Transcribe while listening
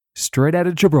Straight Out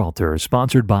of Gibraltar,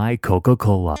 sponsored by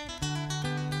Coca-Cola.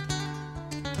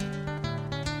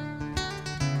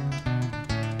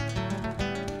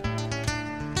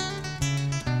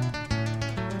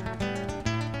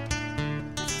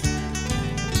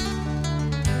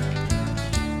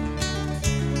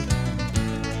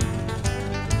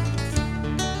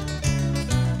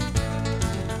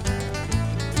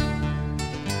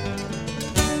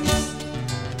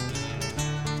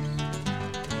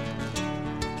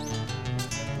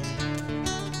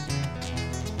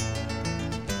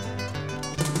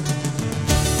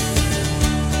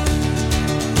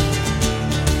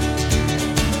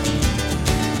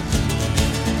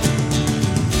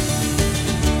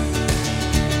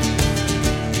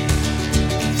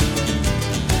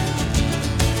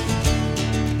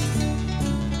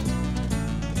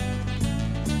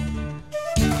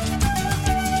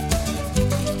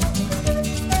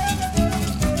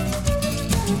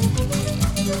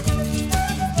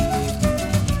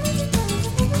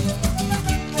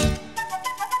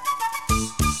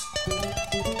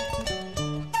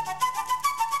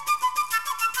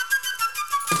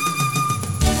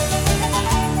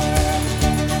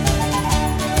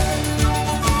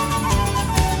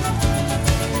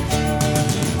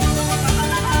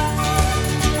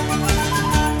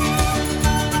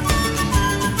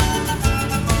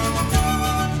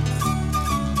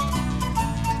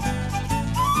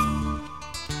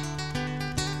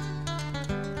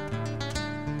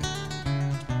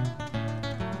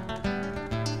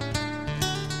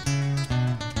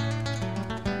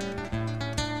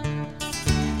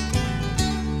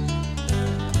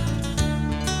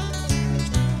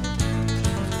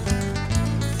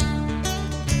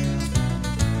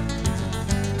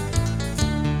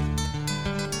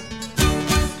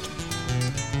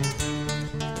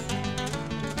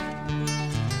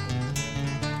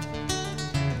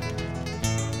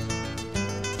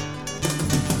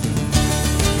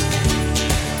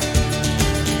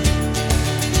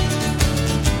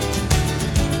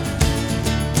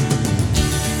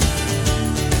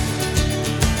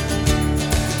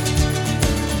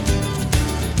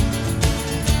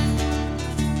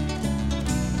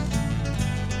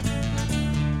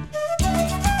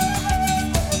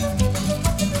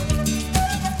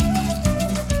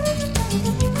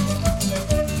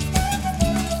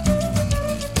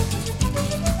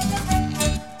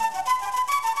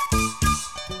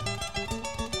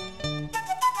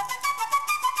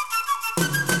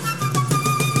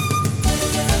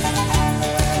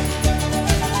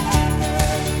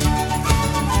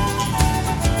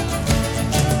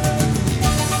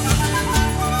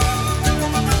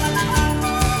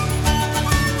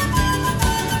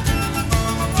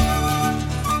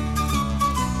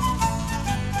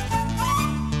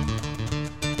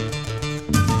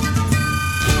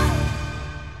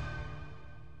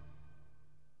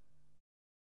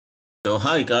 So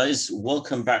hi guys,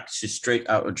 welcome back to Straight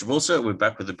Out of Gibraltar. We're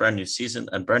back with a brand new season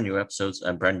and brand new episodes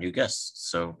and brand new guests.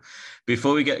 So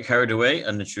before we get carried away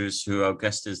and introduce who our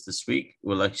guest is this week,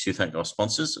 we'd like to thank our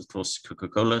sponsors, of course,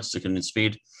 Coca-Cola, Second in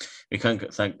Speed. We can't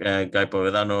thank Guy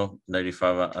Bovedano, Lady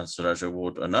Fava and Suraja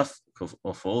Ward enough for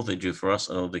all they do for us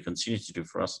and all they continue to do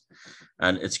for us.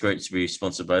 And it's great to be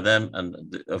sponsored by them, and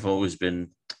they've always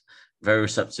been very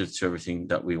receptive to everything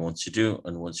that we want to do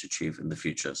and want to achieve in the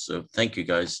future. So thank you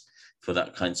guys for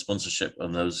that kind sponsorship,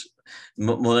 and those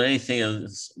more than anything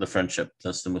else, the friendship.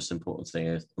 That's the most important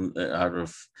thing. Out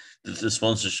of the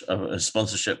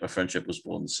sponsorship, a friendship was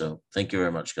born. So thank you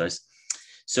very much, guys.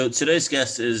 So today's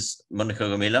guest is Monica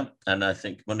Gomila, and I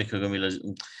think Monica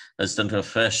Gomila has done her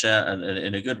fair share, and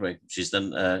in a good way. She's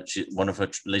done. One of her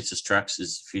latest tracks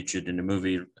is featured in a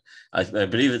movie. I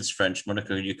believe it's French.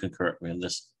 Monica, you can correct me on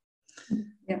this.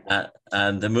 Yeah.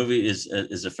 And the movie is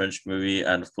a French movie,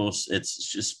 and of course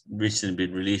it's just recently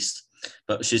been released,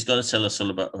 but she's going to tell us all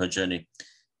about her journey.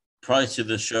 Prior to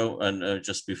the show and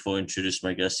just before I introduce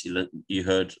my guest, you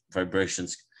heard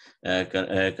Vibrations,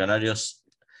 Canarios.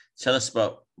 Tell us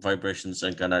about Vibrations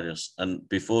and Canarios, and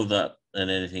before that and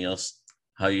anything else,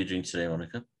 how are you doing today,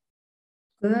 Monica?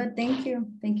 Good, thank you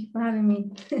for having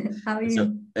me. How are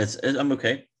you? I'm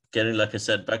okay. Getting, like I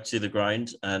said, back to the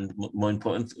grind, and more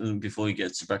important, before we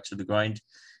get back to the grind,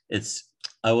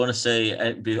 I want to say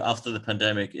after the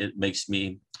pandemic,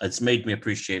 it's made me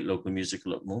appreciate local music a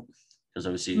lot more, because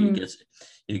obviously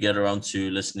you get around to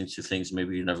listening to things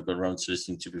maybe you never got around to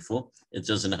listening to before. It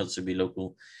doesn't have to be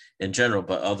local in general,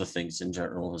 but other things in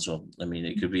general as well. I mean,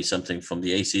 it could be something from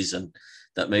the 80s and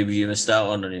that maybe you missed out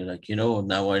on, and you're like,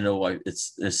 now I know why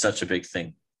it's such a big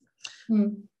thing.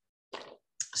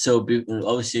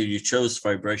 Obviously you chose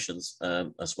Vibrations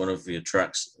as one of your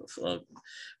tracks,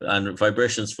 and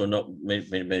Vibrations, for not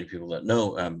many people that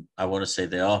know, I want to say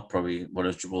they are probably one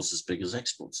of Gibraltar's biggest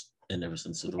exports in every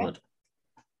sense of the word.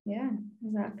 Yeah,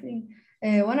 exactly.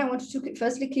 One, I wanted to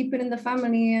firstly keep it in the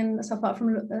family, and so apart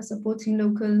from supporting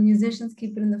local musicians,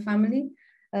 keep it in the family.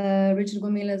 Richard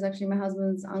Gomila is actually my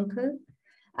husband's uncle,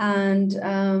 and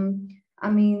I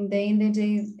mean, in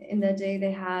their day,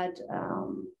 they had,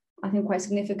 I think, quite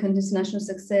significant international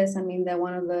success. I mean, they're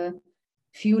one of the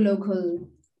few local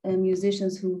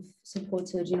musicians who've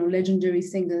supported, legendary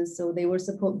singers. So they were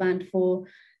support band for,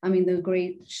 I mean, the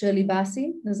great Shirley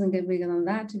Bassey, doesn't get bigger than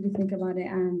that if you think about it,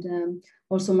 and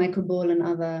also Michael Ball and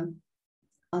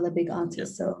other big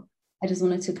artists. Yep. So I just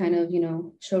wanted to kind of,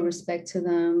 show respect to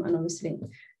them, and obviously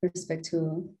respect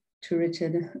to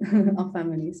Richard, our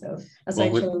family. So that's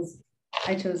why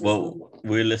I chose. Well,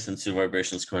 we listened to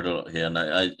Vibrations quite a lot here,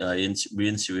 and we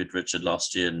interviewed Richard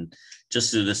last year, and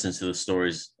just to listen to the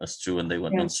stories as to when they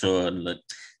went on tour, and like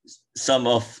some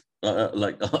off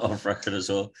record as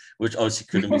well, which obviously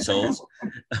couldn't be sold,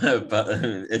 but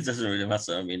it doesn't really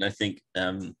matter. I mean, I think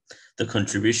the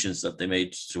contributions that they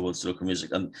made towards local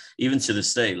music, and even to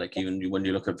this day, like even when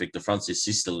you look at Victor Francis,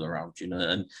 he's still around,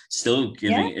 and still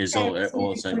giving his all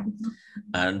the time.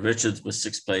 And Richard was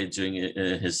Six Blade doing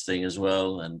his thing as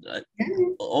well, and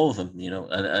all of them,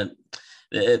 and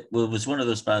it was one of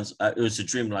those bands. It was a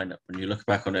dream lineup. When you look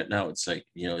back on it now, it's like,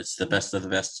 it's the best of the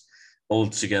best all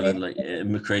together, like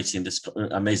creating this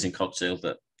amazing cocktail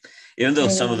that, even though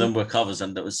some of them were covers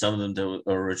and some of them they were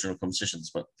original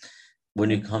compositions, but when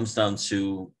it comes down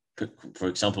to, for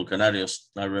example, Canarios,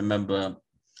 I remember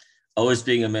always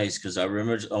being amazed because I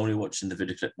remember only watching the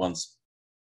video clip once,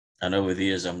 and over the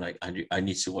years I'm like, I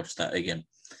need to watch that again.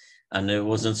 And it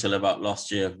wasn't until about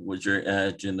last year,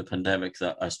 during the pandemic,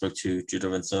 that I spoke to Judah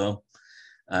Vincento.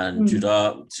 And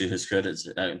Judah, to his credit,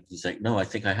 he's like, no, I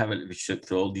think I have it. We should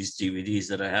through all these DVDs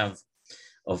that I have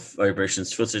of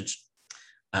Vibrations footage.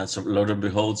 And so lo and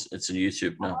behold, it's on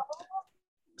YouTube now.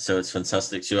 So it's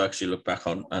fantastic to actually look back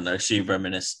on and actually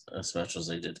reminisce as much as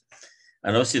they did.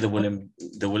 And obviously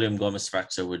the William Gomez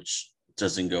factor, which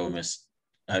doesn't go amiss.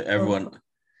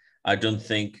 I don't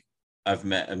think I've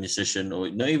met a musician, or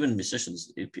not even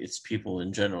musicians, it's people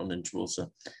in general in Gibraltar,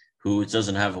 who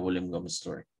doesn't have a William Gomez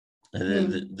story.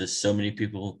 There's so many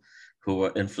people who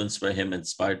were influenced by him,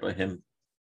 inspired by him.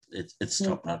 It's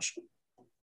top notch.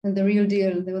 And the real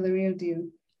deal. They were the real deal.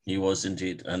 He was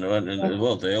indeed, and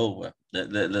well, they all were.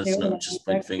 Let's not just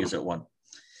point fingers at one.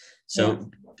 So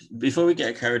before we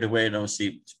get carried away and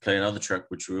obviously play another track,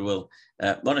 which we will,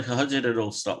 Monica, how did it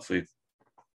all start for you?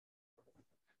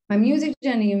 My music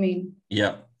journey, you mean?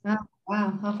 Yeah.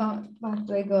 Wow, how far back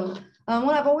do I go? Well,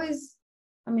 I've always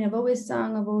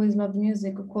sung, I've always loved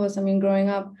music, of course. I mean, growing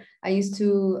up, I used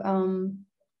to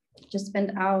just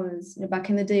spend hours. Back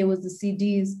in the day, it was the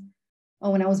CDs.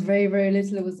 Or when I was very, very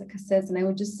little, it was the cassettes, and I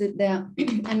would just sit there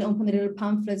and open the little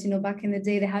pamphlets. Back in the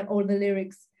day, they had all the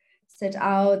lyrics set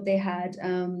out. They had,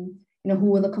 who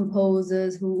were the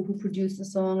composers, who produced the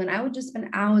song, and I would just spend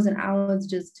hours and hours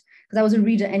just because I was a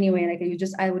reader anyway.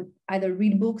 I would either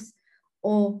read books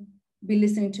or be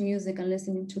listening to music and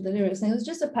listening to the lyrics. And it was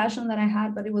just a passion that I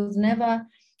had, but it was never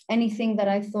anything that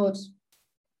I thought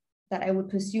that I would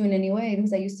pursue in any way,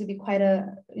 because I used to be quite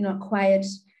a, quiet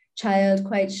child,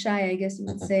 quite shy, I guess you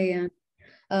would say. And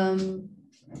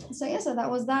so that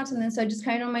was that. And then so I just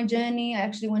carried on my journey. I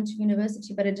actually went to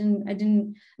university, but I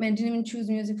didn't even choose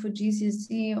music for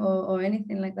GCSE or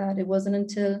anything like that. It wasn't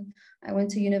until I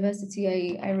went to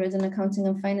university, I read an accounting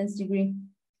and finance degree,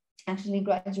 actually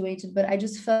graduated, but I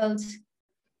just felt,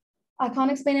 I can't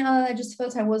explain it, I just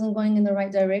felt I wasn't going in the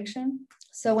right direction.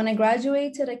 So when I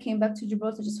graduated, I came back to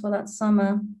Gibraltar just for that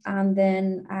summer, and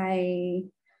then I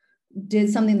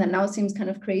did something that now seems kind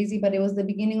of crazy, but it was the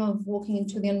beginning of walking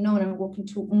into the unknown and walking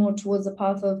more towards the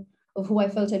path of who I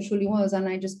felt I truly was. And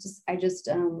I just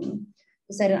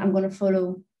decided I'm going to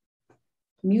follow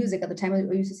music. At the time,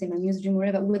 I used to say my music dream,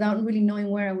 wherever, without really knowing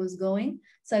where I was going.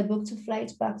 So I booked a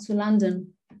flight back to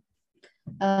London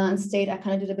and stayed. I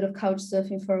kind of did a bit of couch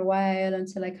surfing for a while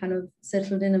until I kind of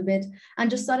settled in a bit and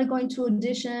just started going to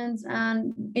auditions.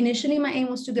 And initially my aim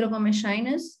was to get over my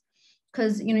shyness,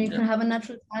 because you can have a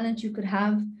natural talent, you could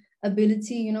have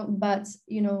ability, but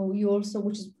you also,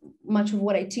 which is much of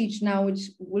what I teach now,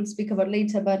 which we'll speak about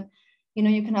later, but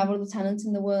you can have all the talents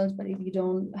in the world, but if you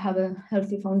don't have a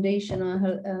healthy foundation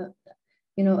or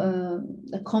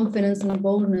a confidence and a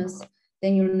boldness,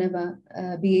 then you'll never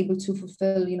be able to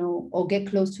fulfill, or get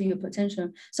close to your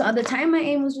potential. So at the time, my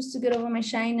aim was just to get over my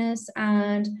shyness.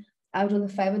 And out of the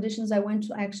 5 auditions I went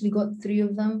to, I actually got 3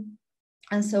 of them.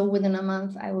 And so within a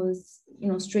month, I was,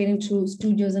 straight into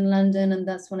studios in London. And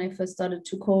that's when I first started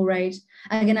to co-write.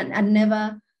 Again, I'd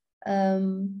never,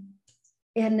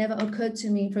 it had never occurred to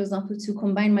me, for example, to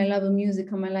combine my love of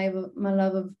music and my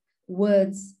love of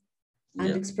words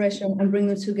and expression and bring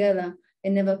them together.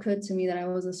 It never occurred to me that I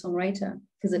was a songwriter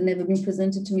because it never been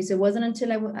presented to me. So it wasn't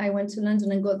until I went to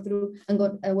London and got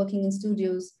working in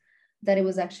studios that it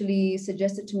was actually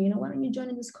suggested to me, why don't you join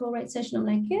in this co-write session? I'm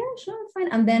like, yeah, sure, fine.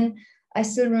 And then I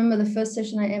still remember the first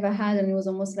session I ever had, and it was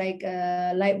almost like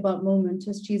a light bulb moment,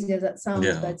 as cheesy as that sounds,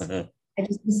 but I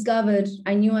just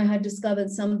I knew I had discovered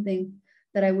something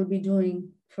that I would be doing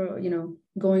for,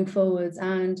 going forwards.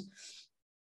 And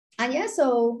yeah,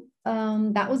 so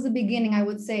that was the beginning, I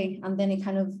would say. And then it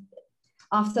kind of,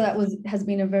 after that has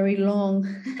been a very long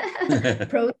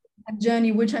process,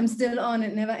 journey, which I'm still on.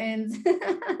 It never ends.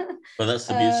 Well, that's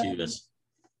the beauty of this.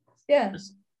 Yeah.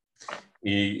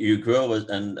 You grow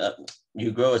and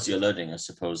you grow as you're learning, I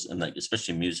suppose, and like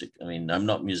especially music. I mean, I'm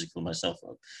not musical myself,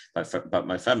 but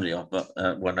my family are. But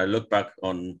when I look back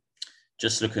on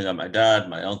just looking at my dad,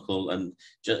 my uncle, and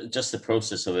just the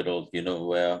process of it all,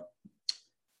 where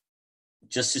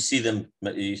just to see them,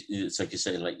 it's like you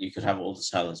say, like you could have all the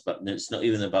talents, but it's not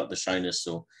even about the shyness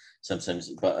or sometimes,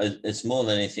 but it's more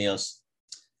than anything else,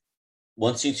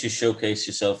 wanting to showcase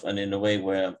yourself, and in a way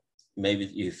where maybe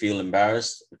you feel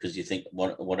embarrassed because you think,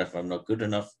 what if I'm not good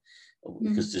enough?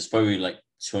 Because there's probably like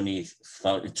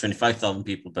 25,000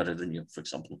 people better than you, for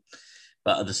example.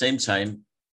 But at the same time,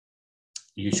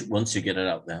 once you get it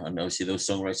out there, and obviously those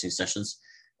songwriting sessions,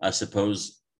 I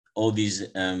suppose all these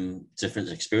different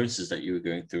experiences that you were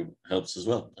going through helps as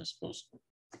well, I suppose.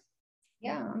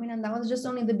 Yeah, I mean, and that was just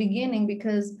only the beginning,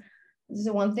 because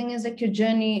the one thing is like your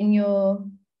journey in your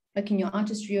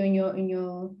artistry or in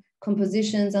your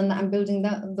compositions and building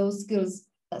those skills,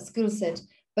 that skill set.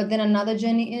 But then another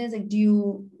journey is like, do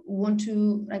you want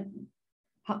to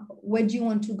where do you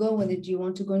want to go with it? Do you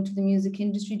want to go into the music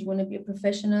industry? Do you want to be a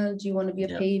professional? Do you want to be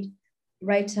a paid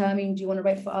writer? I mean, do you want to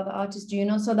write for other artists? Do you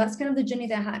know? So that's kind of the journey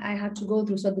that I had to go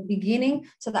through. So at the beginning,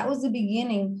 that was the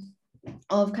beginning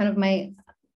of kind of my,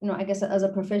 I guess as a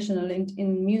professional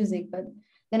in music. But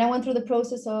then I went through the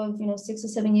process of, 6 or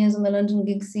 7 years on the London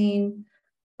gig scene,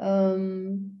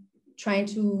 trying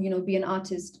to, be an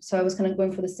artist. So I was kind of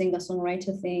going for the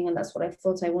singer-songwriter thing, and that's what I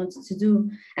thought I wanted to do.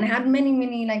 And I had many,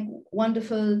 many like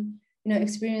wonderful,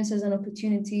 experiences and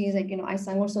opportunities. Like, I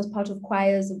sang also as part of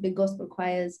choirs, of big gospel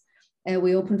choirs.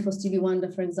 We opened for Stevie Wonder,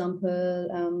 for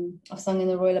example. I've sung in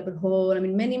the Royal Albert Hall. I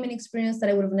mean, many, many experiences that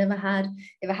I would have never had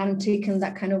if I hadn't taken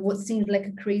that kind of what seemed like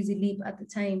a crazy leap at the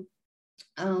time.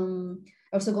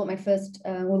 I also got my first,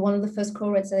 one of the first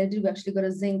co-writes that I did, we actually got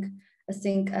a Zinc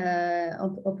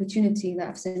opportunity that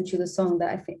I've sent you the song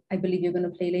that I believe you're going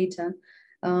to play later.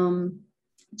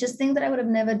 Just things that I would have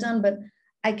never done, but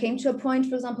I came to a point,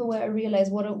 for example, where I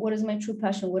realized what is my true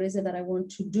passion? What is it that I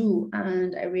want to do?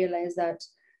 And I realized that,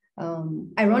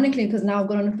 ironically, because now I've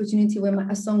got an opportunity where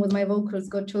a song with my vocals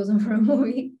got chosen for a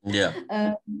movie. Yeah.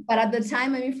 But at the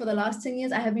time, for the last 10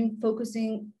 years, I have been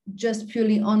focusing just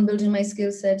purely on building my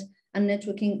skill set and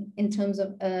networking in terms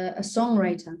of a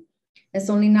songwriter. It's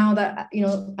only now that,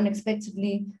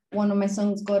 unexpectedly, one of my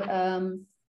songs got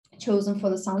chosen for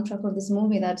the soundtrack of this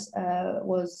movie that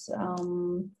was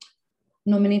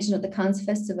nominated at the Cannes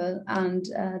Festival, and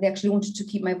they actually wanted to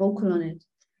keep my vocal on it.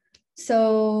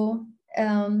 So,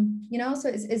 so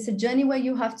it's a journey where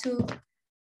you have to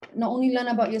not only learn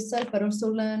about yourself, but also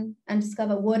learn and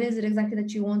discover what is it exactly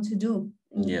that you want to do.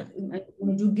 Yeah. Do you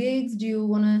want to do gigs? Do you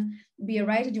want to be a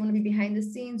writer? Do you want to be behind the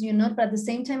scenes? You're not, but at the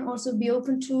same time also be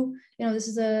open to, this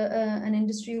is an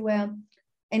industry where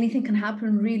anything can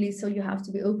happen really, so you have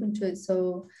to be open to it.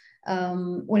 So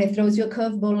when it throws you a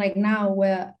curveball like now,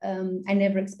 where I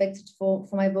never expected for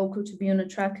my vocal to be on a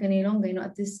track any longer,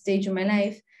 at this stage of my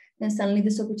life, then suddenly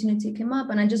this opportunity came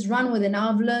up and I just ran with it. Now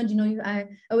I've learned, I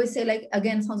always say, like,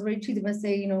 again, it sounds very cheesy, but I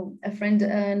say, a friend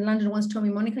in London once told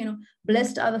me, Monica,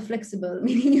 blessed are the flexible,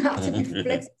 meaning you have to be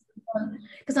flexible.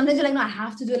 Because sometimes you're like, no, I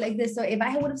have to do it like this. So if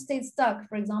I would have stayed stuck,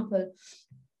 for example,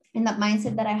 in that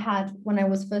mindset that I had when I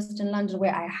was first in London,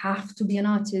 where I have to be an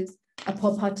artist, a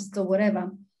pop artist or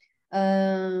whatever,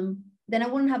 then I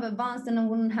wouldn't have advanced, and I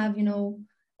wouldn't have,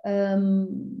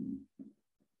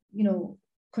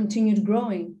 continued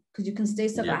growing, because you can stay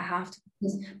stuck. Yeah. I have to,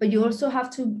 but you also have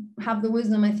to have the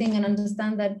wisdom, I think, and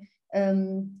understand that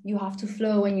you have to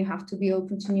flow and you have to be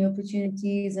open to new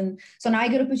opportunities. And so now I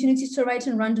get opportunities to write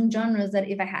in random genres that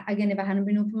if I hadn't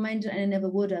been open-minded, and I never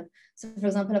would have. So for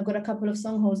example, I've got a couple of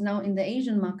songholds now in the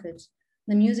Asian market,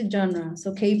 the music genre.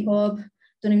 So K-pop,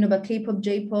 don't even know about K-pop,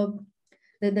 J-pop,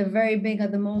 they're very big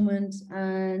at the moment.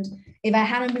 And if I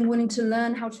hadn't been willing to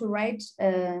learn how to write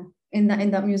in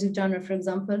that music genre, for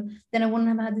example, then I wouldn't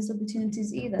have had these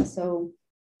opportunities either. So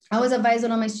I always advise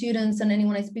all of my students and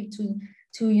anyone I speak to,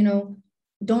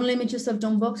 don't limit yourself,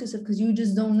 don't box yourself, because you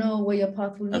just don't know where your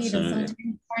path will lead. Absolutely. And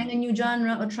sometimes trying a new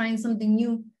genre or trying something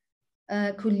new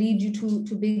could lead you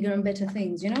to bigger and better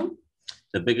things,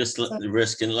 The biggest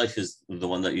risk in life is the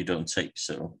one that you don't take.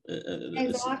 So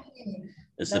exactly.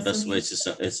 It's the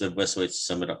best way to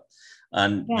sum it up.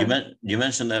 And you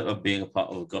mentioned that of being a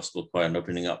part of a gospel choir and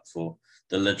opening up for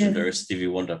the legendary Stevie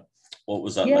Wonder. What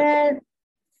was that like?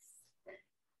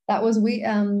 That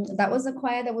was a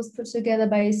choir that was put together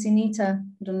by Sinita.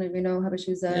 I don't know if you know her, but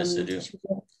she was yes, I do. She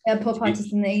was a pop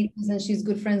artist in the 80s, and she's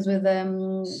good friends with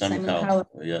Simon Cowell.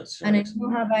 Yes, and I know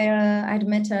her I'd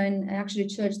met her in actually a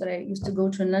church that I used to go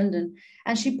to in London,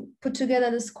 and she put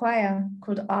together this choir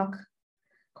called Ark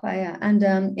Choir, and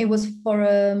it was for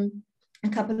a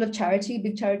couple of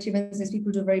big charity events. These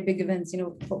people do very big events,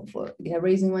 for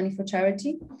raising money for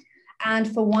charity. And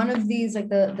for one of these, like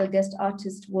the guest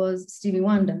artist was Stevie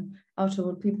Wonder, out of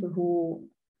all people who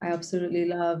I absolutely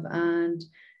love and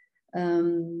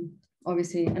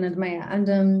obviously and admire.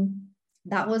 And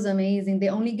that was amazing. They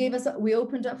only gave us, we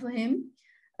opened up for him.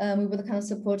 We were the kind of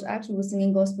support act. We were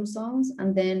singing gospel songs,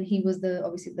 and then he was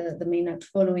obviously the main act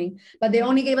following. But they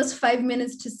only gave us 5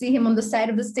 minutes to see him on the side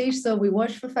of the stage. So we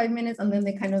watched for 5 minutes, and then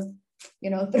they kind of,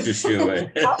 just you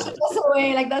away.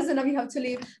 away, like that's enough, you have to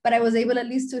leave. But I was able at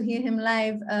least to hear him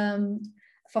live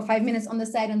for 5 minutes on the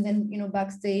side, and then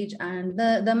backstage. And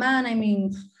the man, I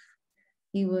mean,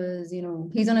 he was,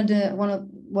 he's on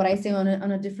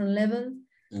on a different level.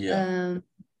 Yeah.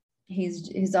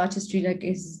 His artistry, like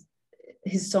his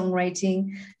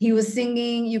songwriting, he was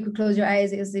singing, you could close your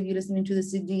eyes as if you're listening to the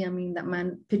CD. I mean, that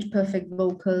man, pitch perfect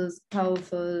vocals,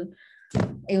 powerful.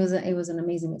 It was an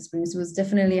amazing experience. It was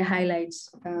definitely a highlight,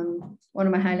 one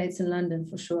of my highlights in London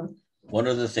for sure. One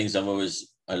of the things I've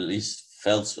always at least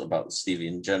felt about Stevie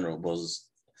in general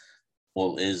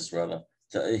is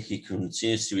that he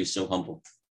continues to be so humble.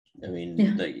 I mean,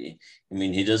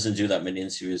 he doesn't do that many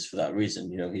interviews for that reason.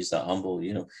 He's that humble.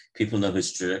 People know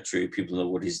his trajectory, people know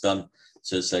what he's done.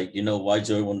 So it's like, why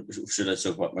should I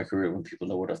talk about my career when people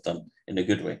know what I've done in a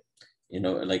good way?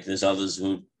 Like there's others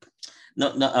who,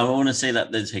 not I want to say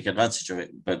that they take advantage of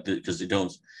it, but because they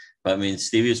don't. But I mean,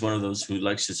 Stevie is one of those who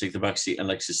likes to take the backseat and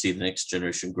likes to see the next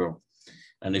generation grow.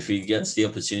 And if he gets the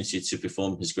opportunity to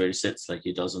perform his greatest hits like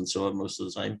he does on tour most of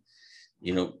the time,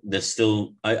 they're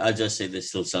still, I just say they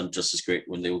still sound just as great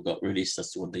when they got released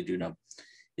as to what they do now.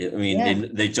 I mean,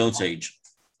 they don't age.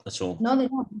 That's all. No, they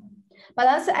don't. But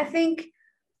that's, I think,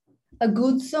 a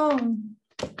good song.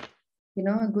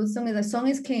 A good song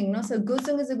is king. No, so a good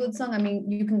song is a good song. I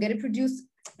mean, you can get it produced.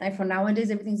 Like for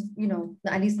nowadays, everything's,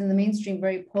 at least in the mainstream,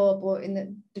 very pop or in a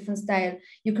different style.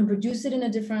 You can produce it in a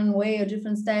different way or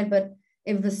different style. But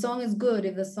if the song is good,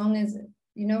 if the song is,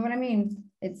 you know what I mean?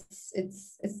 It's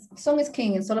song is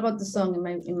king. It's all about the song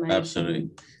in my absolutely.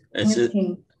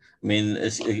 King. I mean,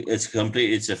 it's a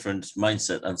completely different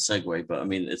mindset and segue, but I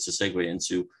mean, it's a segue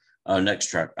into our next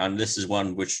track, and this is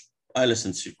one which I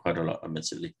listen to quite a lot,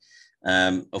 admittedly.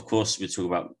 Of course, we talk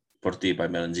about Por Ti by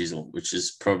Melon Diesel, which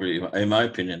is probably, in my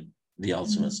opinion, the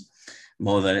ultimate. Mm-hmm.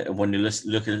 More than when you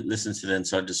listen to the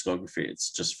entire discography,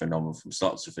 it's just phenomenal from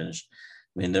start to finish.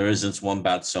 I mean, there isn't one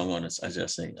bad song on it, I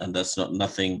just think, and that's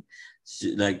nothing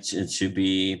to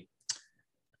be.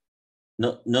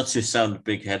 Not to sound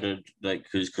big-headed, like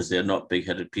because they're not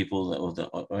big-headed people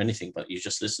or anything, but you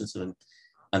just listen to them,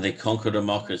 and they conquered a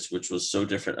market which was so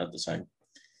different at the time.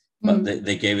 But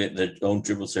they gave it their own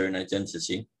Gibraltarian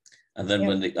identity, and then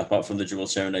when apart from the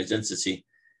Gibraltarian identity,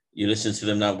 you listen to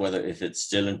them now, whether if it's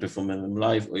Dylan performing them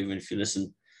live, or even if you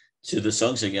listen to the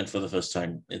songs again for the first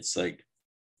time, it's like,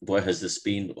 where has this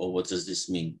been, or what does this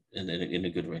mean in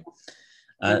a good way?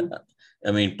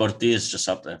 I mean, Por Ti is just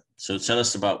up there. So tell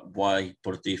us about why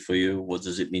Por Ti for you. What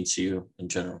does it mean to you in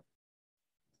general?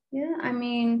 Yeah, I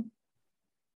mean,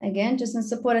 again, just in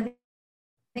support, I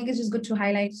think it's just good to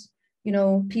highlight,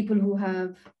 people who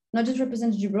have not just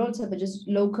represented Gibraltar, but just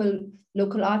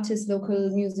local artists,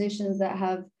 local musicians that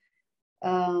have,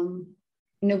 gone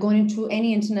into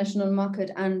any international market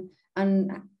and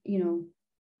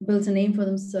built a name for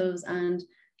themselves and,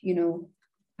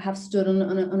 have stood on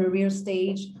a real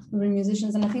stage with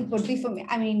musicians. And I think for me,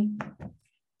 I mean,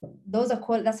 that's a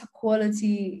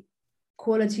quality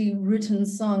written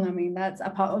song. I mean, that's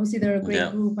apart, obviously they're a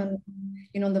great group and,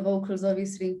 the vocals,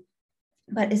 obviously,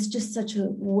 but it's just such a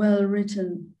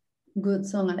well-written good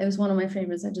song. It was one of my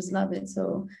favorites. I just love it.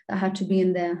 So that had to be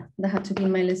in there. That had to be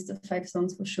in my list of 5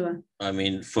 songs for sure. I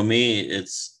mean, for me,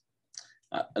 it's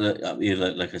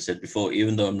like I said before,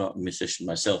 even though I'm not a musician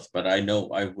myself, but I know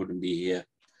I wouldn't be here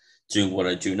doing what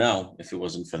I do now if it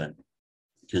wasn't for them.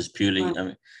 Because purely, Wow. I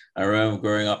mean, I remember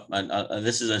growing up, and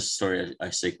this is a story I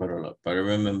say quite a lot, but I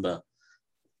remember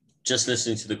just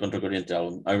listening to the Contra Corriente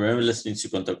album. I remember listening to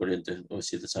Contra Corriente,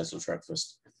 obviously the title track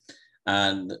first.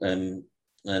 And then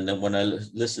when I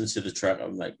listened to the track,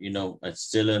 I'm like,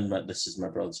 it's Dylan, but this is my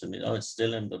brother. So, it's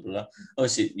Dylan, blah, blah, blah.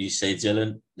 Obviously, you say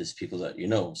Dylan, there's people that you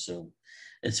know. So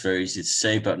it's very easy to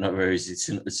say, but not very easy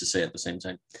to say at the same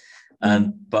time.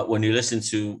 But when you listen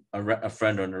to a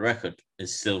friend on a record,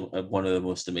 it's still one of the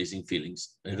most amazing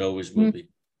feelings. It always will be.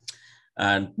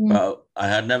 But I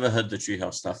had never heard the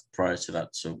Treehouse stuff prior to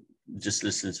that. So just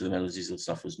listening to the melodies and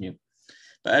stuff was new.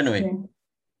 But anyway,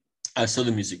 I saw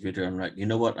the music video. I'm like, you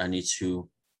know what? I need to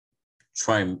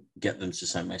try and get them to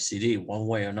sign my CD one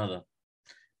way or another.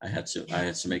 I had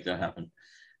to make that happen.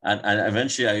 And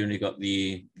eventually I only got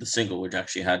the single, which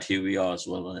actually had Here We Are as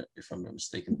well on it, if I'm not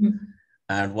mistaken.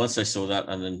 And once I saw that,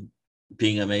 and then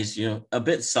being amazed, a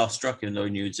bit starstruck, even though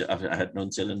I had known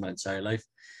Dylan my entire life.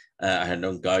 I had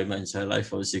known Guy my entire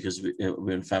life, obviously, because we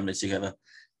were in family together.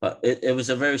 But it was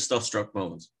a very starstruck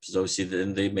moment, because obviously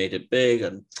then they made it big.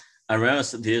 And I remember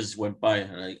as the years went by,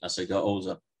 and as I got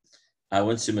older, I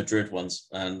went to Madrid once,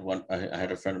 and I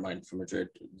had a friend of mine from Madrid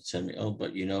tell me, "Oh,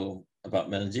 but you know about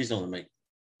Mel and Diesel?" I'm like,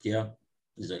 "Yeah."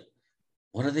 He's like,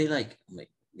 "What are they like?" I'm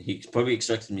like, he probably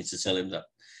expected me to tell him that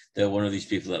they're one of these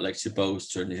people that like to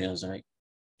boast or anything else. I'm like,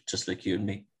 just like you and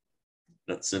me.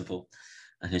 That's simple.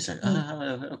 And he's like,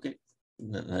 okay.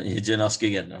 He didn't ask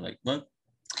again. I'm like, well,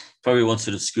 probably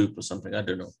wanted a scoop or something. I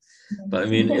don't know. But I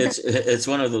mean, it's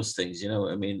one of those things,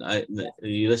 I mean,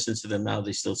 you listen to them now,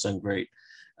 they still sound great.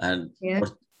 And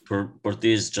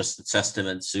Porti is just a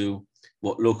testament to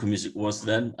what local music was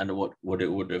then and what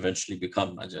it would eventually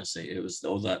become. I just say it was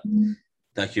all that,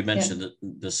 like you mentioned,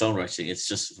 the songwriting, it's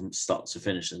just from start to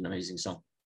finish an amazing song.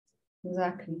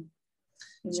 Exactly.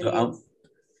 So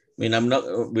we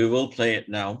will play it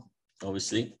now,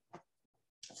 obviously,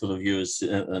 for the viewers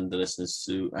and the listeners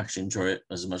to actually enjoy it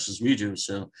as much as we do.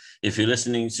 So if you're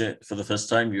listening to it for the first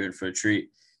time, you're in for a treat.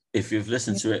 If you've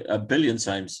listened to it a billion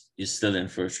times, you're still in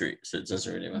for a treat. So it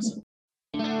doesn't really matter.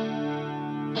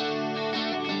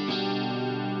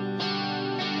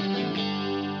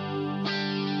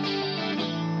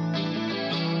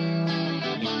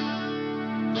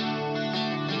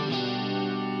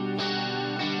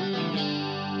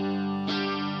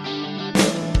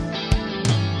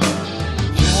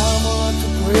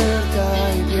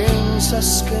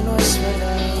 Que no es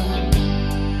verdad,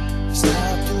 es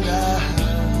natural.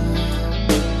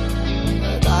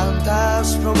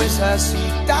 Tantas promesas y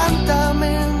tanta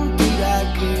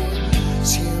mentira que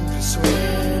siempre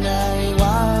suena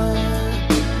igual.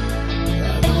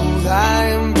 La duda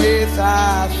empieza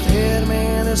a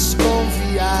hacerme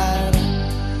desconfiar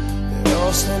de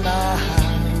los demás.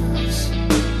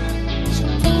 Si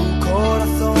en tu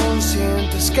corazón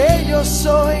sientes que yo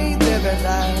soy de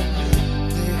verdad,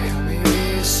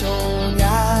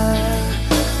 soñar,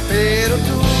 pero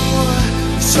tú,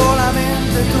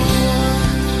 solamente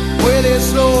tú,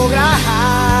 puedes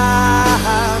lograr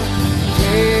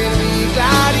ver mi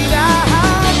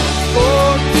claridad.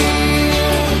 Por ti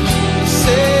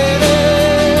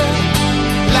seré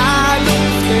la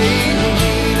luz que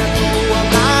ilumina tu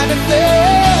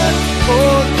amanecer.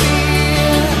 Por ti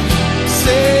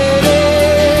seré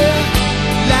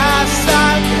la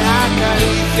sal que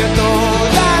acaricia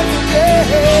toda tu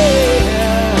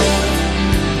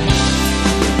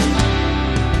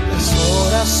Las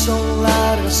horas son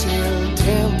largas y el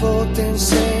tiempo te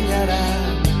enseñará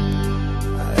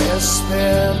a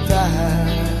despertar.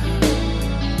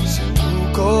 Si en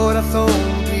tu corazón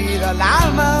pide al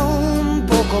alma un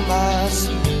poco más,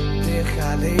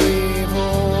 déjale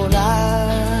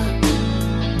volar.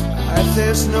 A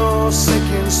veces no sé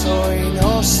quién soy,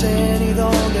 no sé ni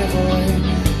dónde voy.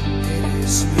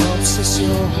 Es mi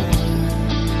obsesión,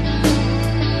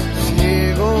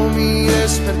 ciego mi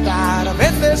despertar. A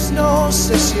veces no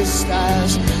sé si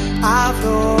estás,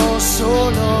 hablo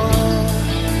solo,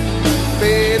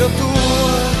 pero tú,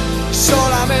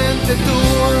 solamente tú,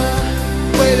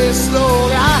 puedes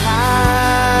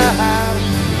lograr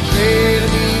ver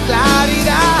mi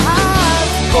claridad.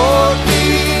 Por ti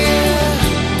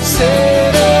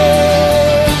seré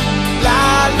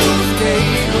la luz que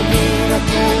ilumina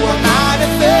tu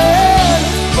amanecer.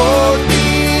 Por ti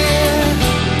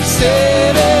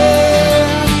seré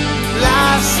la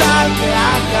sal que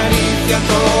acaricia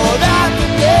toda tu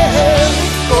piel.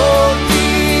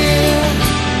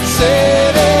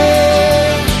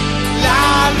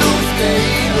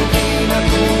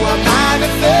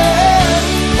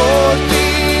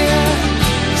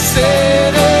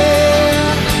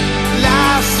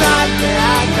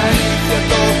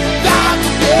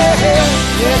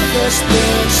 veces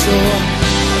pienso,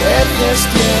 a veces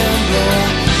tiemblo,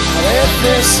 a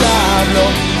veces hablo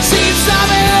sin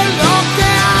saber lo que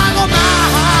hago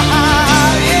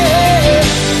mal. Yeah.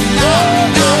 No,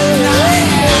 no, no,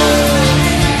 yeah.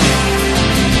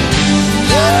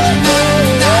 No, no,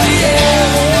 no, yeah.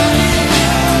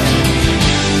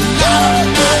 No,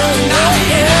 no, no,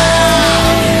 yeah.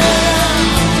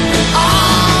 Oh,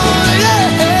 yeah.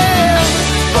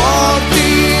 Por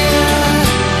ti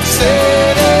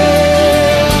seré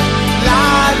la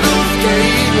luz que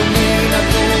ilumina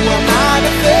tu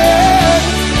amanecer.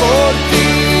 Por ti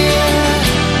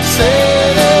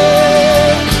seré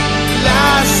la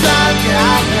sal que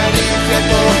acaricia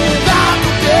toda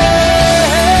tu piel,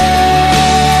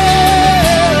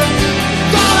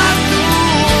 toda tu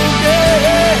piel.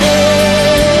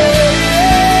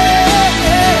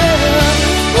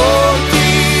 Por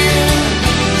ti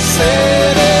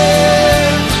seré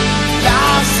la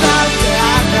sal que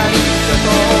acaricia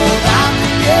toda tu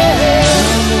piel.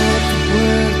 Llamo a tu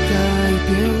puerta y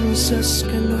piensas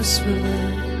que no es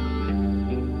verdad,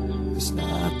 es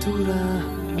natural.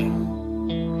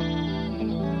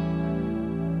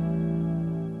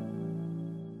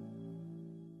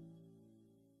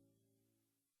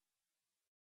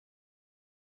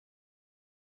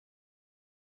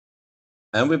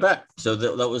 And we're back. So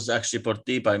that was actually Por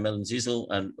Ti by Melon Ziesel.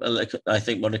 And like, I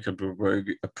think Monica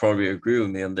probably agree with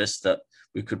me on this, that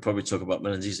we could probably talk about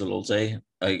Melon Ziesel all day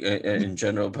in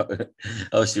general, but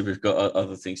obviously we've got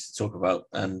other things to talk about,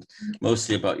 and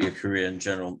mostly about your career in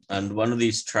general. And one of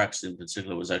these tracks in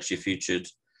particular was actually featured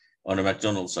on a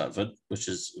McDonald's advert, which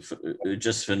is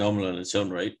just phenomenal in its own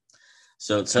right.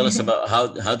 So tell us about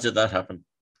how did that happen?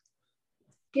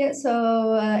 Yeah,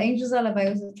 so Angel's Alibi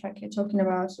was the track you're talking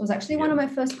about. It was actually one of my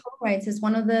first co-writes. It's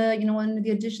one of the, one of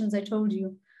the auditions I told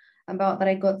you about that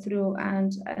I got through,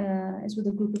 and it's with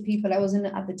a group of people I was in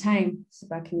at the time, so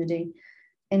back in the day,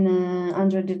 in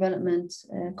under a development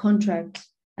contract,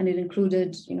 and it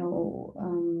included,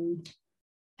 kind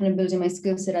of building my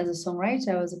skill set as a songwriter.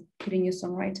 I was a pretty new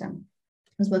songwriter.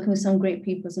 I was working with some great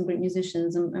people, some great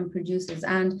musicians and producers,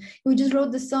 and we just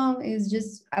wrote the song.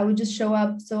 I would just show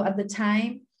up. So at the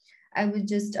time, I would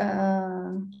just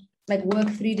work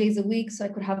 3 days a week, so I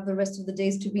could have the rest of the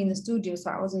days to be in the studio. So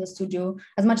I was in the studio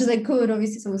as much as I could,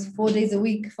 obviously. So it was 4 days a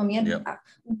week for me. And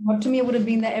to me, I would have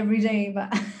been there every day, but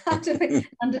I had to pay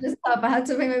under the stuff. I had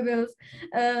to pay my bills.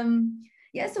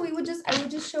 So I would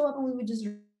just show up and we would just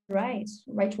write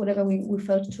whatever we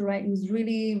felt to write. It was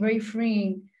really very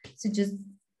freeing to just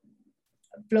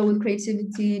flow with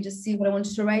creativity, just see what I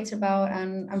wanted to write about.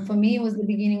 And for me, it was the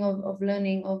beginning of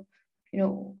learning of,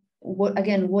 what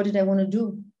did I want to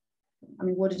do? I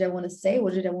mean, what did I want to say?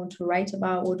 What did I want to write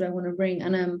about? What do I want to bring?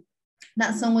 And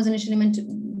that song was initially meant to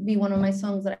be one of my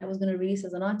songs that I was going to release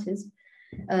as an artist.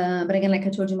 But again, like I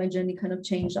told you, my journey kind of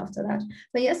changed after that.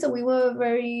 But yeah, so we were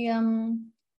very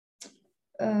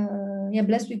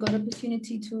blessed. We got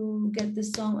opportunity to get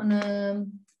this song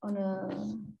on a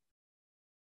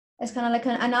it's kind of like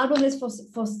an album list for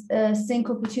sync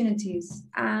opportunities.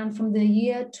 And from the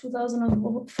year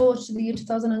 2004 to the year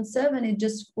 2007, it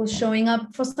just was showing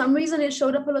up. For some reason, it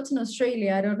showed up a lot in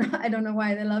Australia. I don't know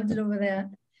why. They loved it over there.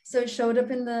 So it showed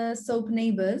up in the soap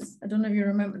Neighbours. I don't know if you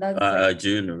remember that. I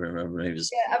do remember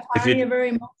Neighbours. Yeah, apparently a very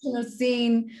emotional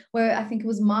scene where I think it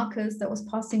was Marcus that was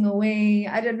passing away.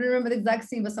 I don't remember the exact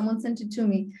scene, but someone sent it to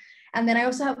me. And then I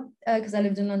also have, because I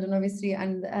lived in London, obviously,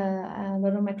 and a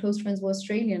lot of my close friends were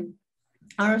Australian,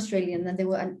 and they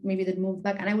were, maybe they'd moved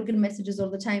back, and I would get messages all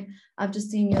the time. I've just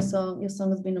seen your song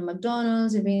has been on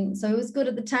McDonald's, so it was good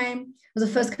at the time. It was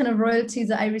the first kind of royalties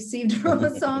that I received from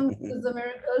a song. It was a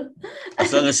miracle.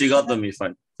 As long as you got them, you're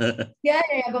fine. yeah,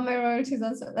 I got my royalties,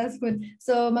 so that's good.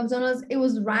 So McDonald's, it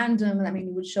was random. I mean,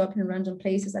 it would show up in random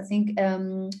places. I think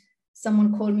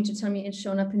someone called me to tell me it's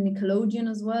shown up in Nickelodeon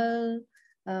as well.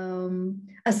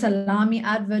 A salami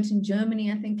advert in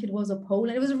Germany, I think it was, or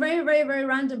Poland. It was very, very, very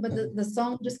random, but the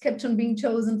song just kept on being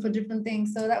chosen for different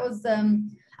things. So that was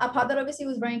a part that obviously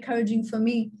was very encouraging for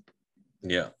me.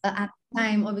 Yeah. At the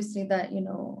time, obviously, that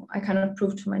I kind of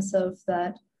proved to myself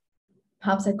that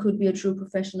perhaps I could be a true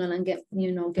professional and get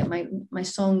my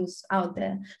songs out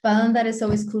there. But other than that, it's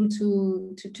always cool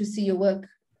to see your work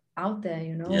out there,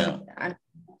 Yeah.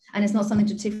 And it's not something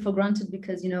to take for granted,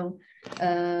 because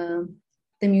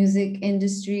the music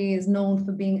industry is known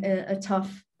for being a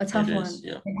tough one.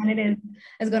 Yeah. And it is.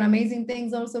 It's got amazing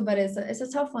things also, but it's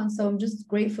a tough one. So I'm just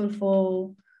grateful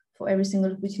for every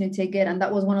single opportunity I get. And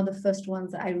that was one of the first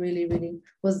ones that I really, really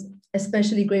was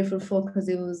especially grateful for, because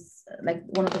it was like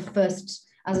one of the first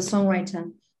as a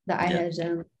songwriter that I had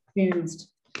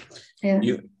experienced. Yeah.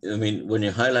 I mean, when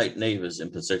you highlight Neighbours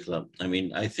in particular, I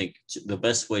mean, I think the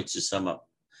best way to sum up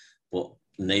what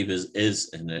Neighbours is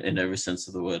in every sense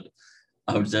of the word,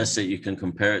 I would dare say you can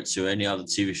compare it to any other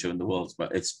TV show in the world,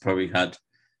 but it's probably had,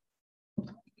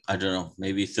 I don't know,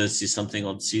 maybe 30 something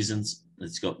odd seasons.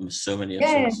 It's got so many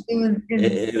episodes.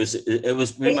 It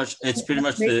was pretty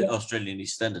much the Australian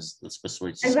EastEnders. That's the best way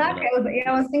to say it. Exactly.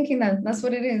 I was thinking that's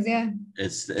what it is. Yeah.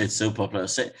 It's so popular.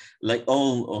 Like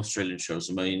all Australian shows.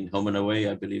 I mean, Home and Away,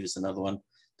 I believe, is another one.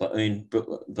 But I mean,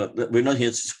 but we're not here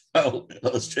to talk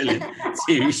about Australian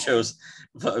TV shows.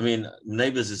 But I mean,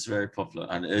 Neighbours is very popular,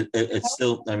 and it's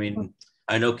still. I mean,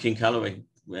 I know King Calloway,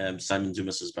 Simon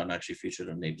Dumas's band, actually featured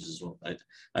on Neighbours as well.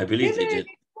 I believe they did.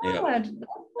 Yeah.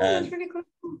 That's really cool.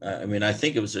 I mean, I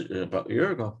think it was about a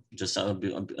year ago, just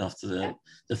after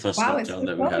the first Wow, lockdown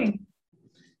that we had,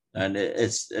 and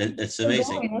it's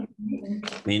amazing.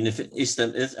 I mean, if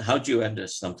how do you end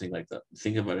something like that?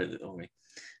 Think about it that way.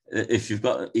 If you've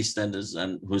got EastEnders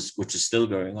which is still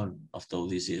going on after all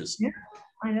these years, yeah,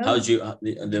 I know. How do you?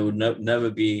 There would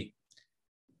never be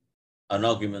an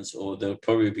argument, or there would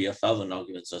probably be 1,000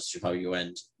 arguments as to how you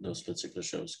end those particular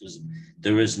shows, because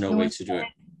there is no way to do it.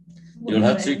 You'll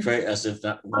have to create as if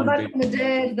that one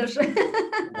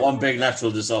big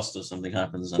natural disaster, something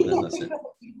happens, and then that's it.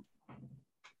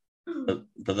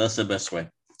 But that's the best way.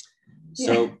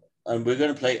 So, and we're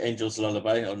going to play Angel's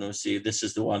Lullaby. Obviously, this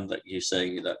is the one that you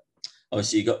say that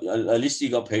obviously at least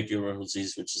you got paid your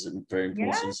royalties, which is very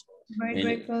important. Yeah, very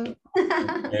grateful.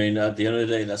 I mean, at the end of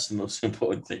the day, that's the most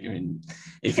important thing. I mean,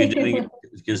 if you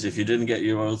didn't get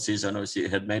your royalties, and obviously you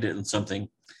had made it in something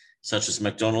such as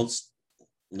McDonald's.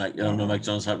 Like, I don't know,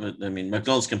 McDonald's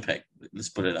McDonald's can pay. Let's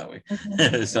put it that way.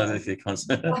 It's not like a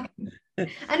concept. And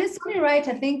it's really right.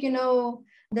 I think,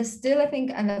 there's still, I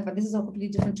think, but this is a completely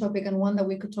different topic and one that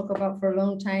we could talk about for a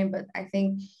long time, but I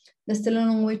think there's still a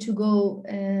long way to go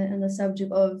in the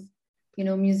subject of,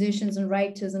 musicians and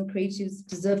writers and creatives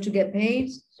deserve to get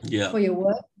paid for your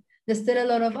work. There's still a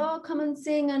lot of, come and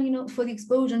sing and, for the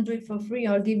exposure and do it for free,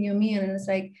 I'll give you a meal. And it's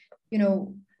like,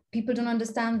 people don't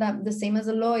understand that the same as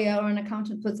a lawyer or an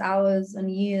accountant puts hours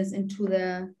and years into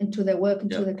their work,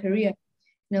 into their career.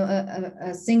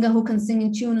 A singer who can sing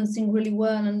in tune and sing really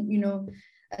well, and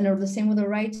and the same with a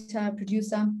writer,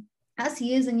 producer, has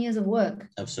years and years of work.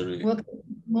 Absolutely.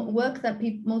 Work that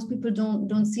most people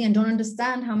don't see and don't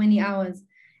understand how many hours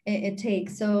it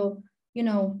takes. So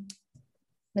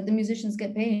let the musicians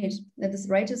get paid, let the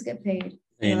writers get paid.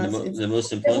 The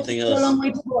most important thing is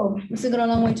we still got a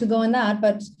long way to go in that,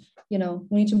 but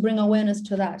we need to bring awareness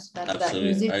to that.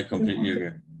 Absolutely, I completely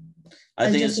agree. I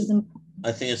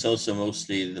think it's also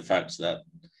mostly the fact that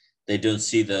they don't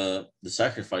see the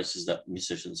sacrifices that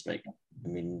musicians make. I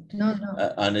mean, no.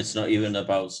 And it's not even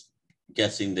about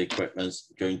getting the equipment,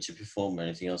 going to perform or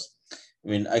anything else. I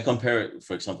mean, I compare it,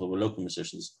 for example, with local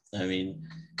musicians. I mean,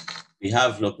 we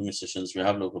have local musicians, we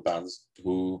have local bands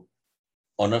who,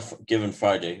 on a given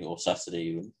Friday or Saturday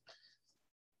even,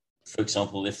 for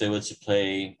example, if they were to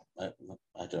play, I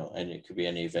don't know, and it could be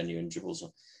any venue in Gibraltar,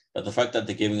 but the fact that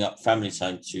they're giving up family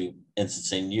time to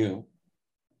entertain you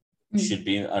should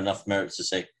be enough merit to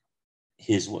say,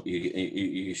 here's what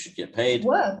you should get paid,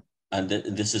 and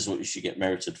this is what you should get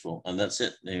merited for, and that's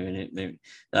it. I mean,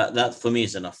 that for me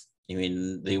is enough. I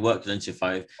mean, they work 9 to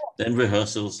 5, then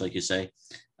rehearsals, like you say,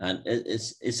 and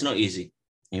it's not easy.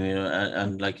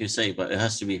 And like you say, but it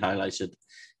has to be highlighted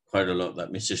quite a lot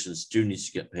that musicians do need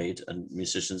to get paid, and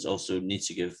musicians also need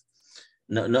to give,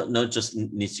 not just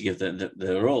need to give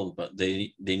their all, but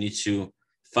they need to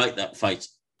fight that fight.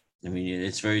 I mean,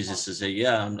 it's very easy to say,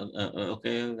 yeah, I'm not,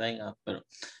 okay, hang up, but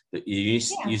you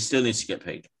still need to get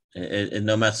paid. And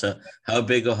no matter how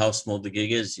big or how small the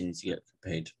gig is, you need to get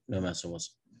paid, no matter what.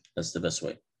 That's the best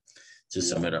way to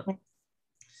sum it up.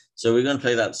 So we're going to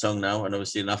play that song now, and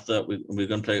obviously, and after that, we're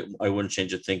going to play I Wouldn't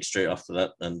Change a Thing straight after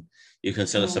that, and you can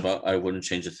tell us about I Wouldn't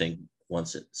Change a Thing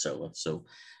once it's over. So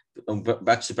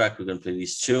back to back, we're going to play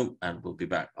these two, and we'll be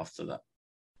back after that.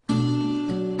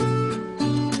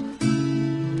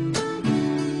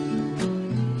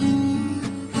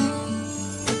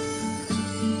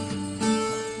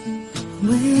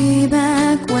 Way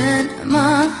back when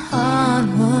my heart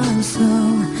was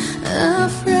so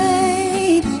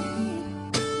afraid,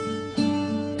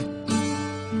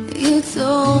 you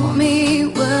told me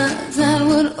words that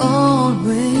would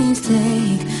always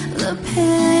take the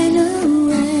pain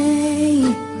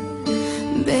away.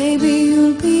 Baby,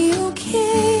 you'll be okay.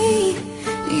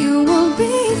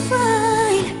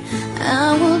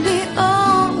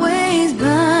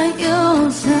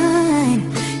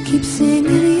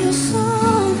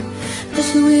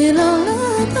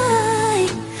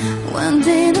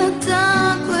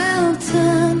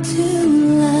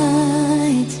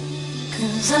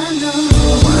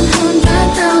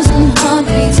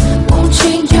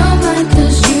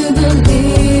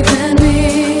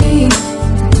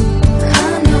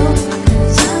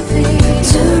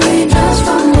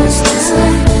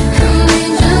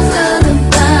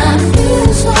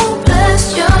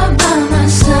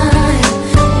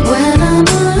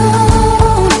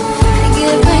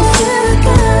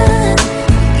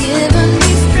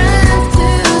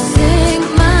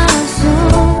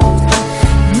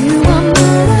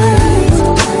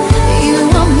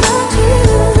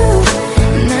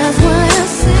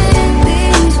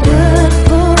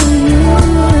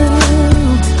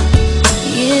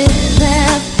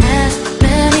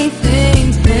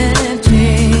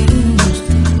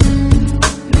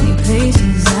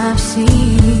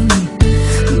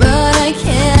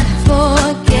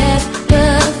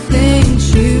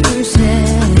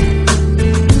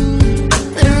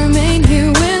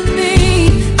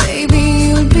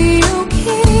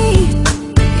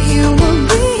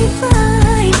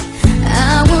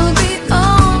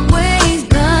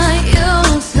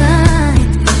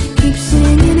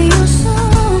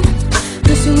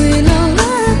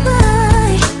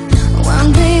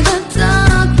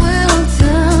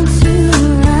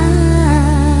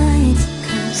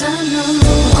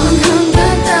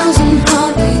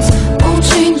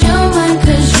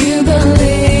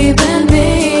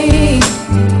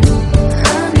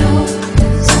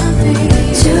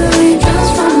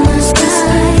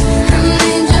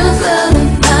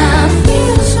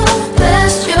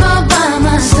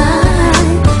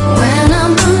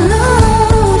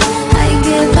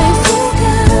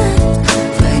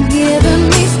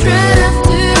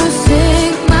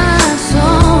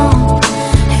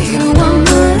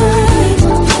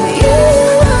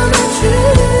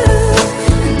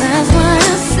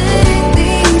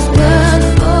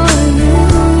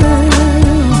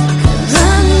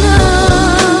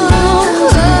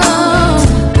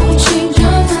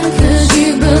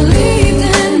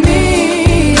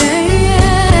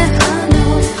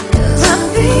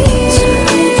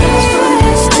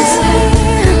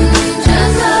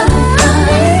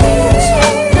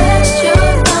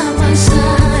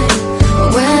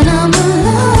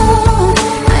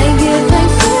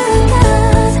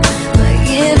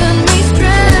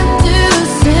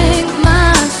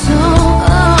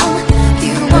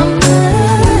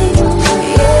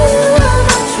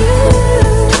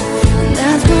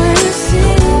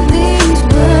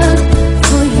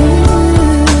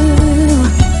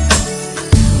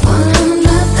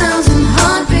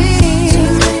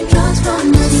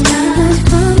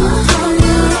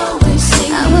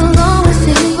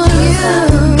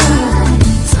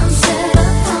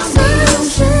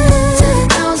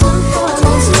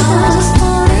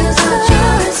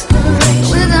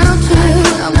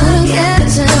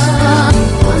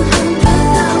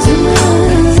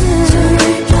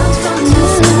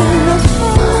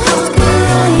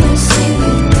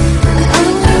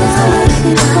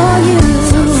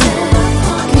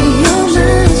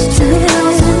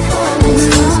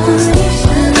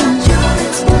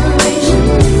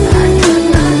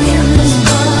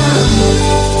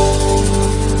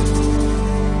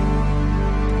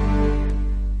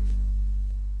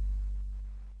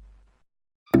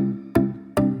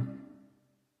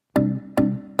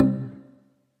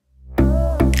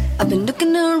 I've been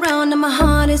looking around and my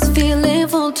heart is feeling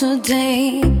full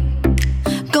today.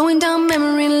 Going down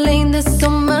memory lane, there's so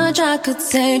much I could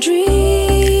say. Dreaming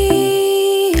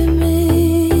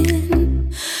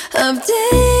of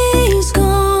days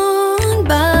gone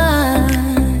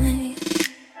by.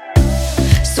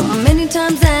 So many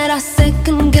times that I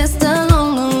second guessed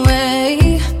along the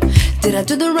way. Did I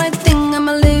do the right thing? Am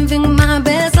I living my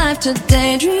best life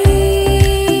today? Dreaming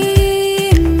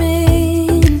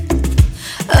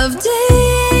of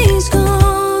days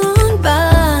gone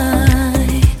by.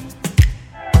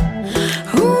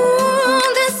 Ooh,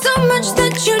 there's so much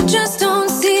that you just don't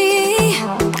see.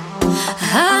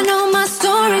 I know my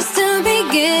story's still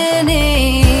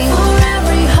beginning. For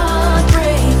every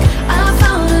heartbreak, I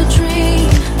found a dream.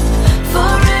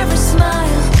 For every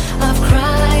smile, I've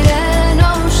cried an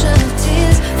ocean of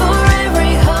tears. For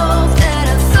every hope that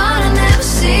I thought I'd never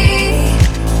see,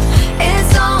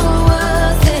 it's all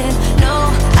worth it. No,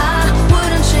 I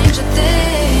wouldn't change a thing.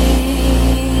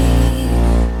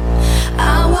 I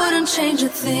wouldn't change a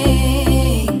thing.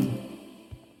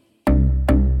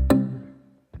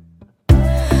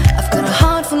 I've got a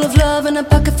heart full of love and a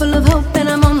pocket full of hope, and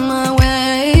I'm on my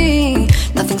way.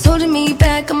 Nothing's holding me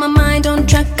back, on my mind on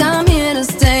track, I'm here to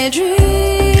stay. Dreaming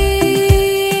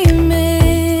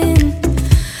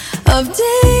of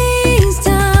days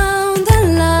down the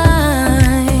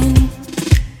line.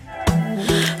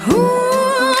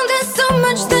 Ooh, there's so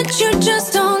much that you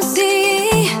just don't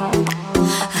see.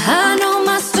 I know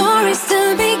my story's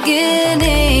still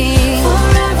beginning. For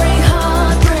every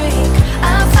heartbreak, I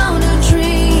found a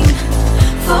dream.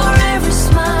 For every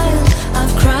smile,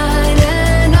 I've cried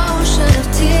an ocean of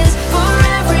tears. For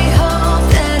every hope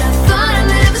that I thought I'd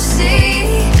never see,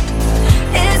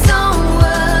 it's all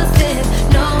worth it.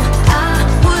 No, I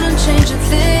wouldn't change a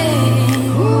thing.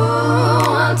 Ooh,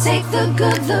 I'll take the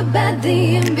good, the bad, the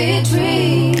in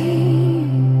between.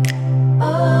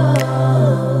 Oh.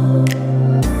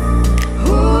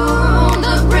 Ooh,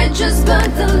 the bridges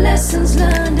burnt, the lessons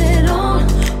learned, it all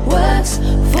works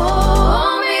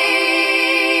for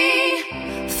me.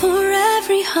 For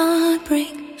every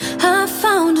heartbreak, I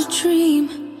found a dream.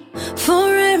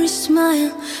 For every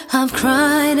smile, I've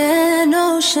cried an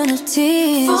ocean of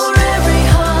tears. For every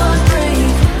heartbreak,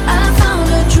 I found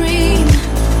a dream.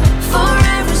 For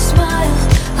every smile,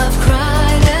 I've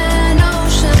cried an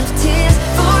ocean of tears.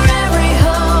 For every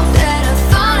hope that I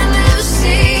thought I'd never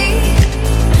see,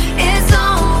 it's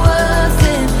all worth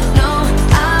it. No,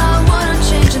 I wouldn't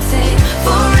change a thing.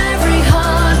 For every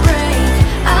heartbreak,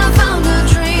 I found a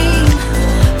dream.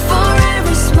 For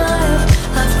every smile,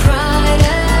 I've cried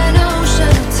an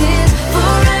ocean of tears.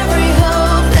 For every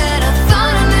hope that I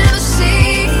thought I'd never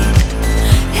see,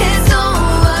 it's all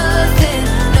worth it.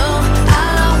 No,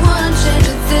 I wouldn't change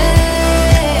a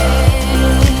thing.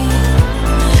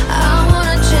 I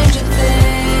wouldn't change a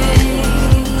thing.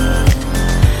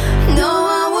 No,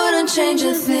 I wouldn't change a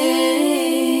thing.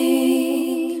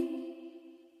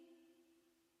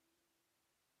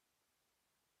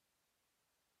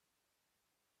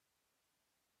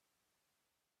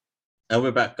 And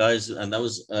we're back, guys, and that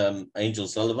was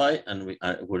Angel's Lullaby, and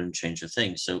I wouldn't change a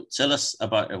thing. So tell us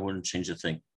about I Wouldn't Change a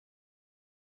Thing.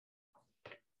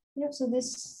 Yep, so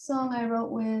this song I wrote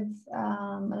with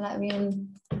an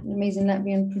amazing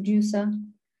Latvian producer,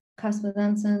 Kasper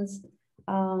Dansens.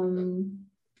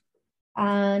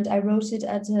 And I wrote it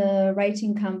at a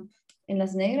writing camp in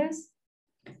Las Negras.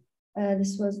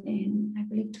 This was in, I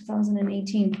believe,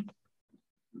 2018.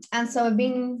 And so I've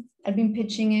been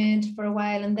pitching it for a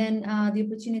while, and then the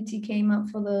opportunity came up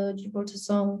for the Gibraltar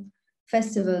Song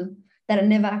Festival that I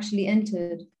never actually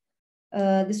entered.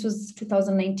 This was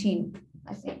 2019,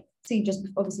 I think. See, just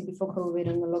obviously before COVID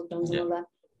and the lockdowns and all that.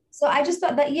 So I just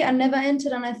thought that, I never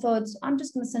entered, and I thought, I'm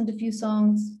just going to send a few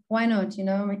songs. Why not? You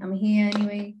know, I'm here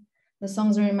anyway. The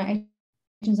songs are in my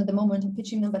iTunes at the moment. I'm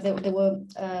pitching them, but they were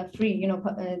free, you know,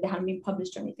 they hadn't been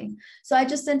published or anything. So I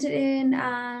just sent it in,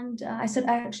 and I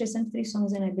actually sent 3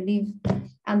 songs in, I believe,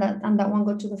 and that one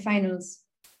got to the finals.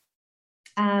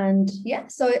 And yeah,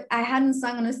 so I hadn't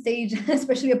sung on a stage,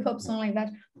 especially a pop song like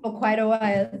that, for quite a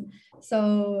while.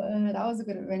 So that was a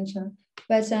good adventure.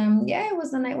 But yeah, it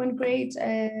was, the night went great.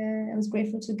 I was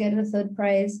grateful to get a third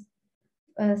place,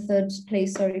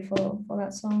 for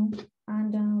that song.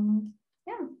 And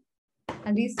yeah,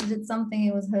 at least it did something.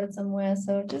 It was heard somewhere.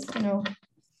 So just, you know,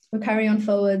 we carry on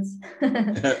forwards.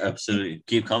 Absolutely.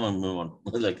 Keep calm and move on,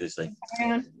 like they say.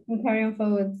 We carry on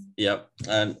forwards. Yeah.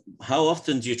 And how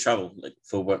often do you travel, like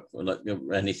for work, or like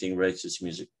anything related to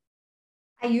music?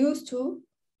 I used to.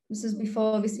 This is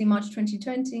before, obviously, March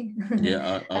 2020.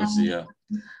 Yeah, honestly, yeah.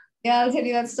 Yeah, I'll tell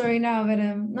you that story now. But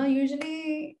no,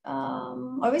 usually,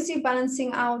 obviously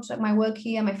balancing out like my work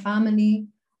here, my family,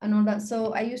 and all that.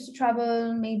 So I used to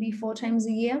travel maybe 4 times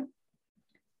a year.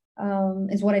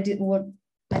 Is what I did. What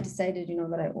I decided,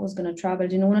 that I was going to travel. I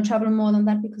didn't want to travel more than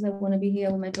that because I want to be here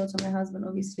with my daughter, my husband,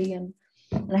 obviously, and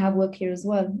I have work here as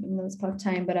well, even though it's part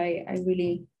time. But I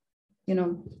really,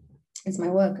 it's my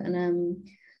work, and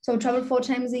so I travel 4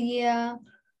 times a year.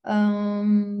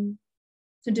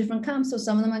 To different camps. So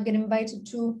some of them I get invited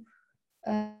to,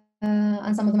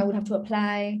 and some of them I would have to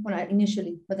apply when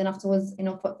initially, but then afterwards,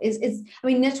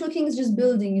 networking is just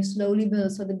building. You slowly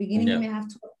build. So at the beginning, you may have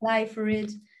to apply for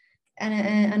it,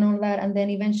 and all that, and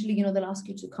then eventually, they'll ask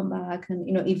you to come back, and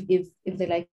if they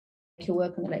like your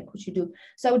work and they like what you do.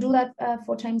 So I would do that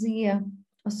 4 times a year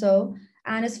or so.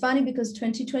 And it's funny because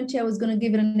 2020, I was going to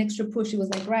give it an extra push. It was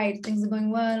like, right, things are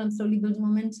going well. I'm slowly building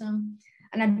momentum.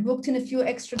 And I booked in a few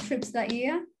extra trips that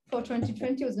year for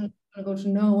 2020. I was going to go to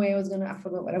Norway. I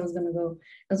forgot what I was going to go.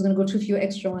 I was going to go to a few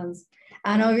extra ones.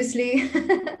 And obviously,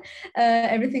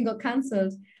 everything got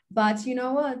canceled. But you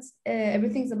know what?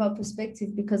 Everything's about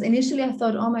perspective, because initially I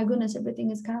thought, oh my goodness, everything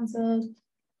is canceled.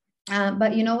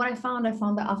 But you know what I found? I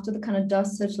found that after the kind of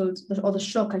dust settled, or the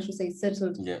shock, I should say,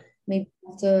 settled, maybe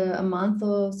after a month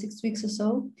or 6 weeks or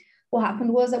so, what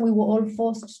happened was that we were all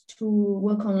forced to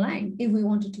work online. If we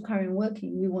wanted to carry on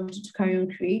working, we wanted to carry on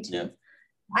creating. Yeah.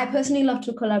 I personally love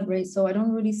to collaborate, so I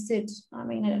don't really sit.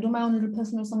 I do my own little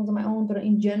personal songs on my own, but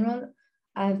in general,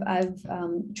 I've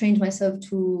trained myself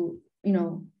to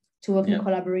work and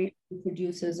collaborate with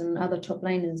producers and other top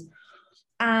liners.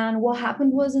 And what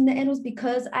happened was, in the end, was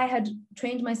because I had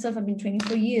trained myself. I've been training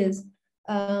for years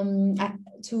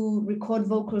to record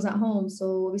vocals at home.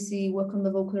 So obviously work on the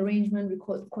vocal arrangement,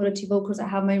 record quality vocals. I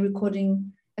have my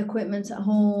recording equipment at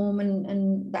home,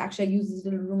 and actually I use this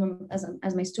little room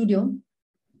as my studio.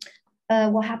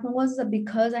 What happened was that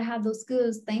because I had those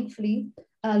skills, thankfully,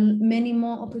 many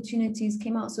more opportunities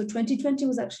came out. So 2020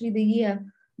 was actually the year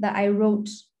that I wrote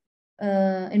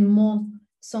in more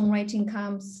songwriting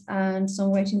camps and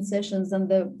songwriting sessions than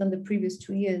the previous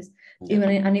 2 years.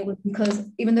 And it was because,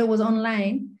 even though it was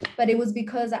online, but it was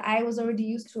because I was already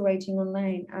used to writing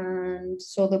online, and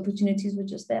so the opportunities were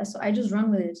just there. So I just run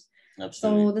with it.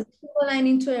 Absolutely. So the silver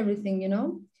lining to everything,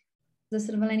 the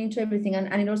silver lining to everything.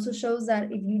 And it also shows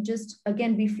that if you just,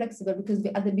 again, be flexible, because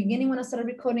at the beginning when I started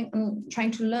recording and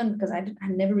trying to learn, because I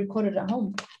never recorded at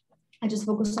home, I just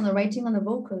focused on the writing and the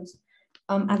vocals.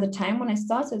 At the time when I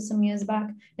started some years back,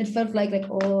 it felt like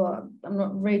oh, I'm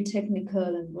not very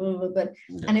technical,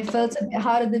 and it felt a bit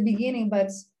hard at the beginning,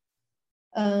 but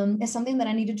it's something that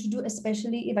I needed to do,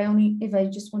 especially if I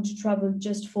just want to travel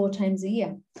just 4 times a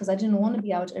year, because I didn't want to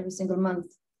be out every single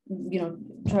month,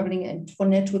 traveling for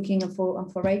networking and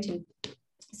for writing.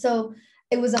 So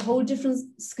it was a whole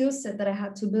different skill set that I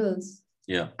had to build.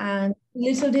 Yeah. And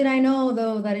little did I know,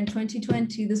 though, that in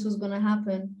 2020 this was going to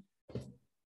happen.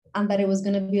 And that it was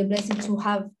going to be a blessing to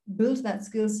have built that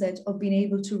skill set of being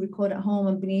able to record at home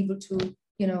and being able to,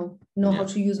 know how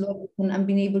to use Logic, and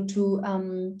being able to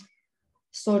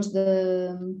sort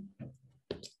the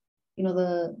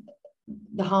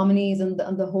harmonies and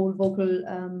the whole vocal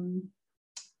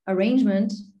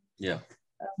arrangement. Yeah.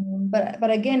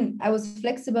 But again, I was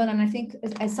flexible, and I think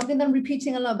it's something that I'm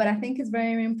repeating a lot, but I think it's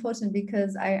very, very important,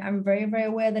 because I'm very, very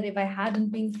aware that if I hadn't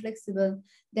been flexible,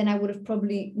 then I would have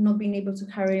probably not been able to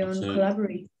carry on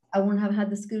collaborate. I wouldn't have had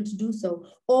the skill to do so,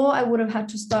 or I would have had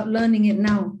to start learning it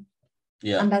now.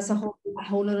 Yeah. And that's a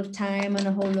whole lot of time and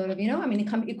a whole lot of,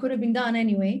 it could have been done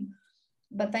anyway,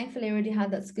 but thankfully I already had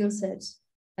that skill set.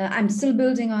 I'm still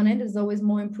building on it. There's always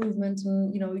more improvement,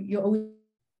 and, you're always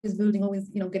building, always,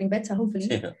 getting better, hopefully.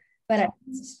 Yeah. But at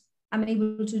least I'm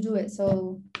able to do it.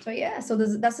 So yeah, so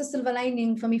that's a silver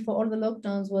lining for me for all the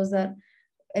lockdowns, was that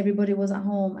everybody was at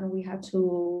home, and we had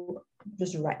to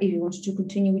just write. If you wanted to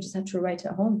continue, we just had to write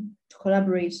at home, to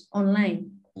collaborate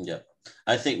online. Yeah,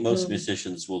 I think most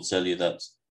musicians will tell you that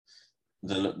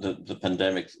the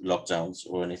pandemic lockdowns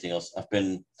or anything else have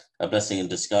been a blessing in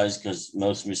disguise, because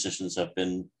most musicians have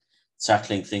been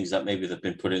tackling things that maybe they've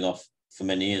been putting off for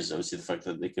many years. Obviously, the fact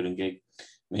that they couldn't gig.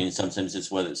 I mean, sometimes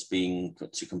it's whether it's being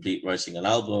to complete writing an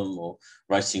album or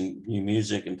writing new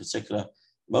music in particular.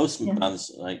 Most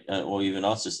bands, or even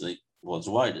artists,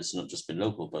 worldwide, it's not just been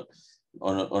local, but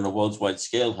on a worldwide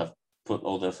scale, have put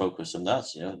all their focus on that.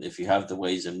 If you have the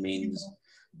ways and means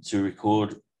to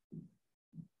record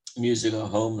music at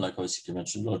home, like obviously you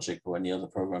mentioned Logic or any other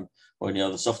program or any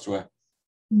other software,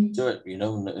 do it.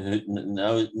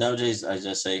 Nowadays, as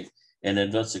I say, in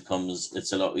inverted commas,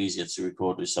 it's a lot easier to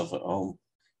record yourself at home,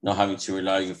 not having to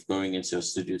rely on going into a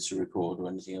studio to record or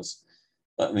anything else.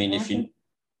 But I mean,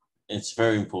 it's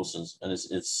very important, and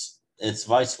it's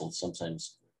vital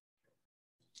sometimes.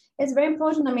 It's very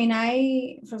important. I mean,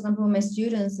 for example, my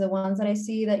students, the ones that I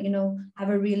see that, have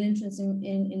a real interest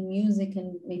in music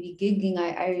and maybe gigging,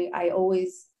 I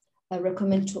always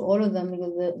recommend to all of them,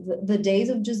 because the days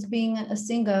of just being a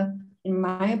singer, in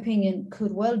my opinion,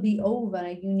 could well be over.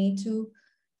 Like, you need to,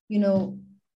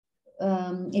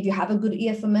 if you have a good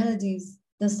ear for melodies,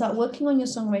 then start working on your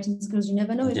songwriting skills. You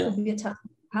never know, it could be a talent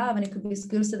you have, and it could be a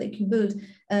skill set that you build.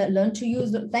 Learn to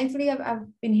use. Thankfully, I've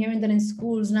been hearing that in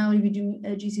schools now, if you do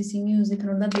GCC music and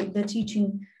all that, they're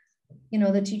teaching,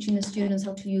 they're teaching the students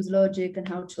how to use Logic and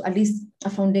how to, at least a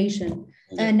foundation.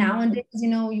 And nowadays,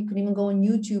 you can even go on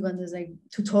YouTube and there's like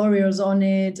tutorials on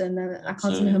it. And I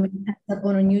can't see how many times I've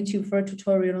gone on YouTube for a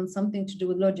tutorial on something to do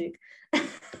with Logic.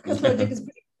 Logic is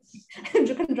pretty,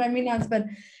 you can drive me nuts, but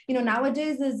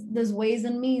nowadays there's ways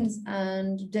and means,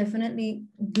 and definitely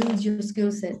builds your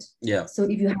skill set. Yeah. So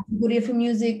if you have a good ear for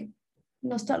music,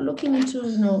 start looking into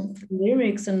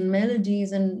lyrics and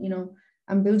melodies, and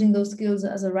and building those skills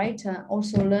as a writer.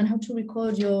 Also learn how to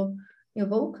record your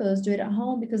vocals, do it at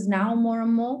home, because now more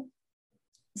and more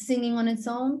singing on its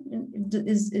own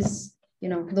is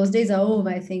those days are over.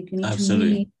 I think you need to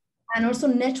really, and also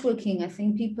networking. I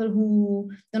think people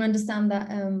who don't understand that,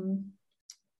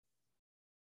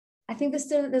 I think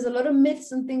there's a lot of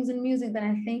myths and things in music that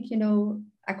I think,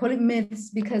 I call it myths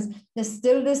because there's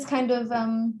still this kind of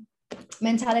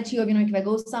mentality of, if I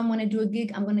go somewhere and I do a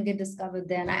gig, I'm going to get discovered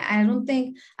there. And I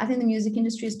think the music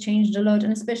industry has changed a lot,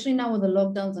 and especially now with the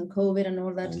lockdowns and COVID and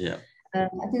all that. Yeah. I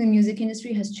think the music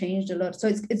industry has changed a lot. So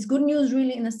it's good news,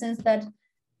 really, in the sense that,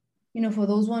 for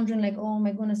those wondering, like, oh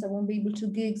my goodness, I won't be able to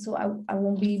gig, so I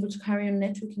won't be able to carry on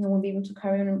networking, I won't be able to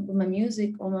carry on with my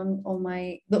music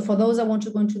but for those that want to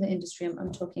go into the industry,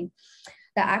 I'm talking,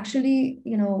 that actually,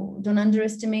 don't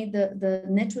underestimate the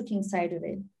networking side of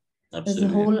it. Absolutely.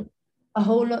 There's a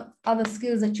whole lot other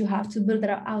skills that you have to build that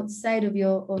are outside of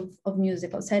of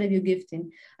music, outside of your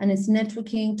gifting. And it's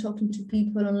networking, talking to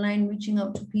people online, reaching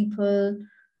out to people,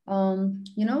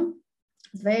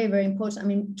 it's very, very important. I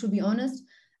mean, to be honest,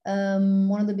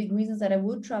 one of the big reasons that I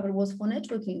would travel was for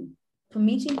networking, for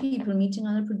meeting people, meeting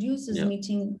other producers,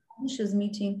 meeting publishers,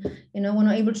 meeting, we're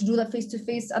not able to do that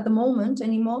face-to-face at the moment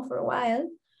anymore for a while.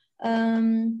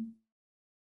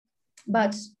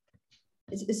 But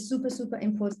it's super, super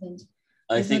important.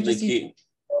 I think the key,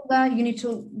 you need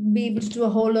to be able to do a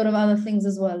whole lot of other things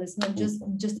as well. It's not just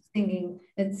singing,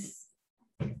 it's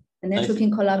a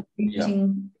networking,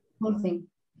 collaborating, whole thing.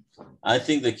 I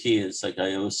think the key is, like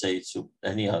I always say to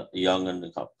any young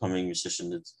and upcoming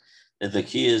musician, the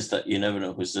key is that you never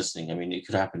know who's listening. I mean, it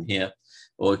could happen here,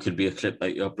 or it could be a clip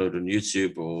that you upload on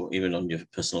YouTube, or even on your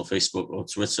personal Facebook or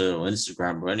Twitter or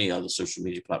Instagram or any other social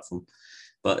media platform.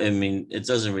 But I mean, it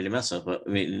doesn't really matter. But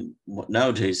I mean,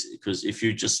 nowadays, because it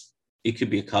could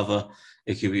be a cover,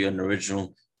 it could be an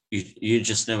original. You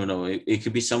just never know. It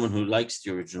could be someone who likes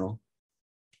the original,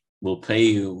 will pay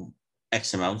you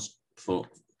X amount for,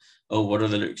 oh, what are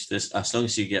the lyrics to this? As long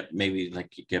as you get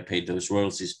you get paid those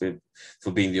royalties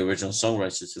for being the original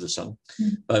songwriter to the song.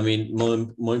 Mm-hmm. But I mean,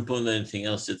 more important than anything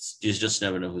else, you just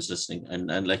never know who's listening.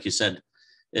 And like you said,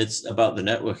 it's about the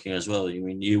networking as well. I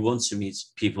mean, you want to meet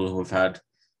people who have had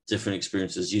different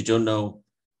experiences. You don't know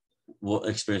what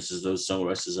experiences those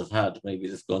songwriters have had. Maybe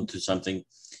they've gone through something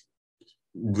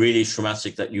really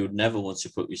traumatic that you would never want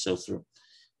to put yourself through.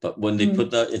 But when they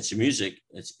put that into music,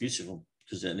 it's beautiful,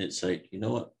 because then it's like, you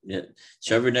know what? Yeah,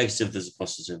 so every negative there's a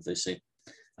positive, they say.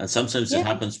 And sometimes it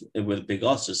happens with big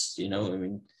artists, I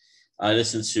mean, I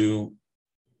listen to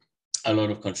a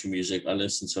lot of country music, I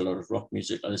listen to a lot of rock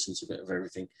music, I listen to a bit of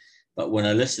everything. But when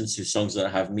I listen to songs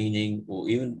that have meaning, or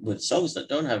even with songs that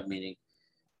don't have meaning,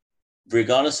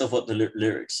 regardless of what the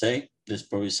lyrics say, there's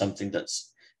probably something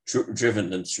that's driven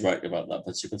them to write about that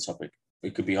particular topic.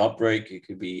 It could be heartbreak, it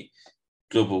could be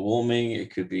global warming,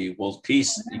 it could be world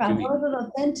peace. It could be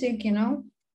authentic,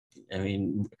 I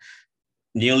mean,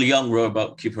 Neil Young wrote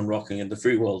about keeping rocking in the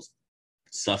free world,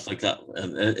 stuff like that.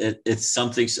 And it's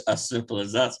something as simple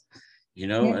as that,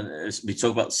 And as we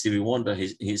talk about Stevie Wonder,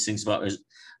 he sings about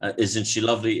Isn't She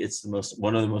Lovely? It's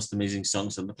one of the most amazing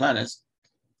songs on the planet,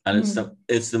 and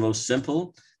it's the most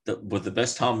simple, with the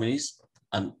best harmonies,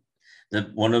 and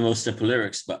one of the most simple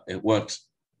lyrics, but it works,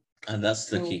 and that's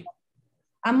the key.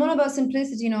 I'm all about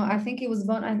simplicity. I think it was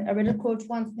I read a quote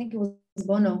once. I think it was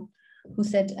Bono who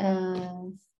said,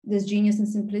 "There's genius in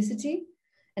simplicity."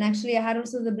 And actually, I had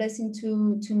also the blessing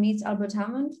to meet Albert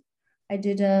Hammond. I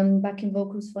did backing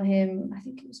vocals for him. I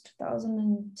think it was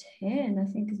 2010. I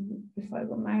think before I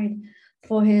got married,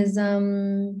 for his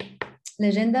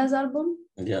Legendas album.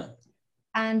 Yeah.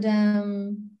 And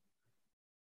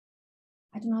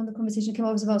I don't know how the conversation came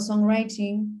up. It was about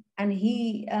songwriting, and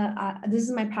he, this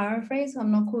is my paraphrase, so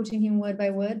I'm not quoting him word by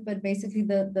word, but basically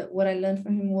the what I learned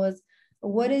from him was,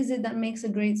 what is it that makes a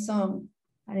great song?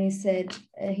 And he said,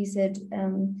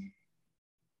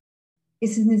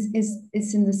 it's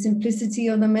in the simplicity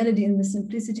of the melody, in the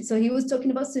simplicity. So he was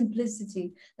talking about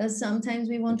simplicity, that sometimes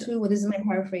we want to, well, this is my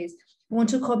paraphrase, we want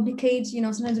to complicate,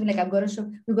 sometimes we're like,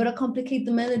 we've got to complicate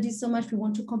the melody so much, we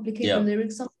want to complicate the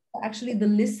lyrics so much. Actually, the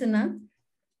listener,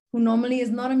 who normally is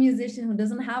not a musician, who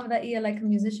doesn't have that ear like a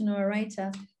musician or a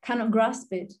writer, cannot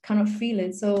grasp it, cannot feel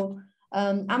it. So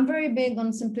I'm very big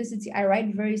on simplicity. I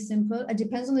write very simple. It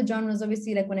depends on the genres,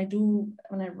 obviously. Like when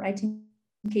I'm writing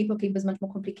K-pop is much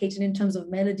more complicated in terms of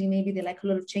melody. Maybe they like a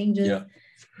lot of changes. Yeah.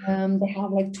 They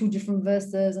have like 2 different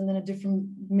verses and then a different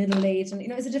middle eight, and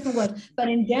it's a different word. But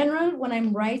in general, when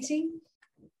I'm writing,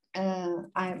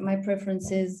 my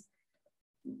preference is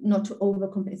not to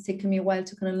overcomplicate. It's taken me a while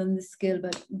to kind of learn this skill,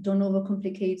 but don't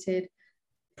overcomplicate it.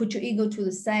 Put your ego to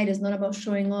the side. It's not about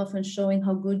showing off and showing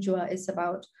how good you are. It's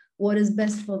about what is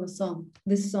best for the song,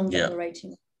 this song that you're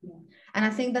writing. Yeah. And I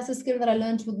think that's a skill that I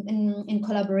learned in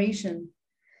collaboration.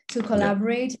 To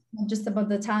collaborate, not just about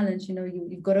the talent.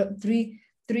 You've got three.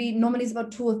 Normally it's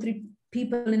about 2 or 3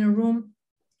 people in a room.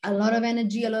 A lot of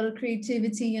energy, a lot of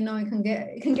creativity. It can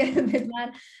get a bit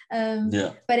mad.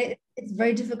 But it's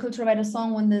very difficult to write a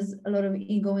song when there's a lot of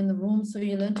ego in the room. So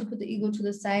you learn to put the ego to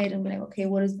the side and be like, okay,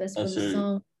 what is best for the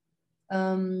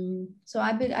song? So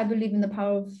I believe in the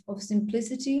power of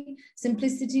simplicity.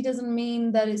 Simplicity doesn't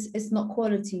mean that it's not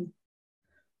quality.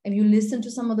 If you listen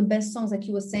to some of the best songs, like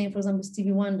you were saying, for example,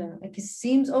 Stevie Wonder, like it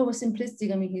seems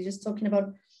oversimplistic. I mean, he's just talking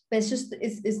about, but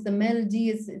it's the melody,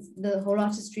 it's the whole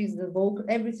artistry, it's the vocal,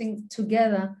 everything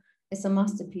together. It's a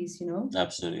masterpiece,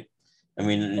 Absolutely. I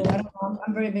mean, so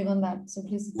I'm very big on that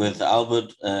simplicity. With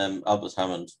Albert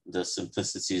Hammond, the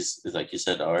simplicities, like you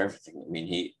said, are everything. I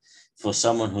mean, for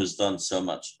someone who's done so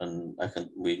much, and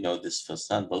we know this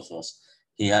firsthand, both of us,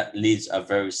 he leads a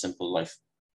very simple life.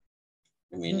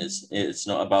 I mean, it's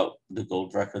not about the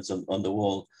gold records on the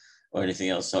wall or anything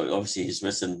else. So obviously he's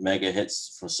written mega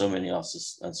hits for so many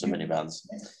artists and so many bands.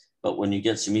 But when you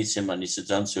get to meet him and you sit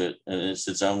down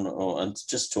and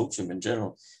just talk to him in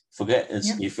general,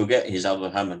 you forget he's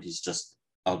Albert Hammond. He's just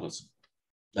Albert.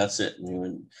 That's it.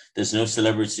 There's no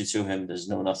celebrity to him. There's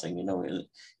no nothing.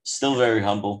 Still very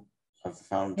humble. I've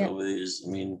found over the years. I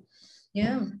mean,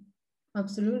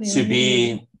 absolutely. To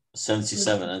be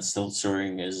 77 and still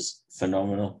touring is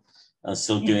phenomenal, and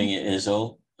still doing it his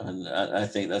all, and I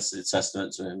think that's a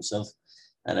testament to himself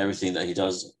and everything that he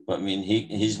does. But I mean,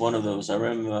 he's one of those. I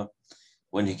remember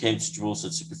when he came to Gibraltar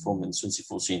to perform in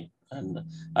 2014, and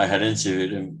I had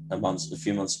interviewed him a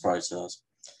few months prior to that,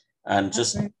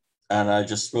 and I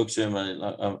just spoke to him, and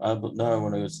I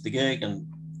want to go to the gig, and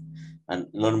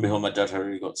lo and behold, my dad had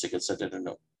already got tickets. I didn't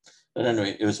know, but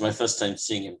anyway, it was my first time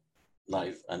seeing him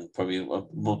live, and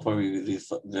will probably be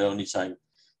the only time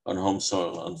on home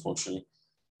soil, unfortunately,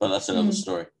 but that's another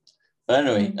story. But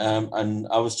anyway, and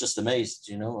I was just amazed,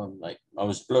 I'm like, I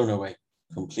was blown away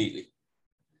completely.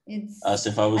 As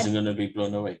if I wasn't going to be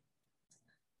blown away.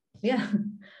 Yeah,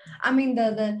 I mean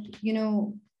when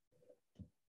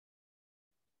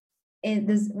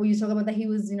you talk about that, he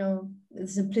was, the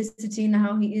simplicity and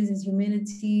how he is, his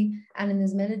humility, and in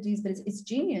his melodies, but it's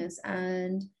genius.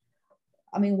 And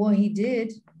I mean, what he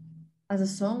did as a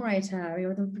songwriter,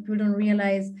 people don't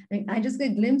realize. I mean, I just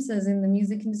get glimpses in the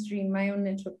music industry in my own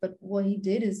network, but what he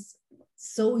did is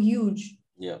so huge.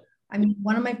 Yeah. I mean,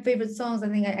 one of my favorite songs, I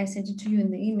think I sent it to you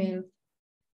in the email.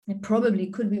 It probably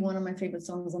could be one of my favorite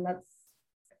songs, and that's,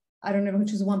 I don't know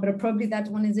which is one, but probably that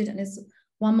one is it, and it's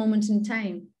One Moment in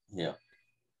Time. Yeah.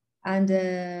 And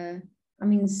I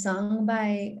mean, sung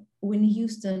by Whitney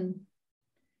Houston.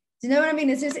 Do you know what I mean?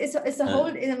 It's a whole,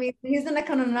 I mean, he's like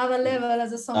on another level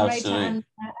as a songwriter. Absolutely. And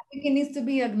I think it needs to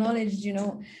be acknowledged,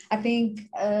 I think,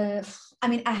 I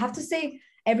mean, I have to say,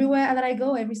 everywhere that I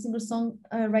go, every single song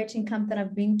writing camp that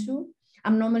I've been to,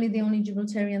 I'm normally the only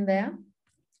Gibraltarian there.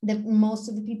 Most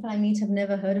of the people I meet have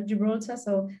never heard of Gibraltar.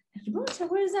 So, Gibraltar,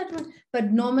 where is that one?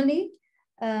 But normally,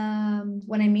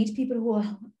 when I meet people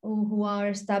who are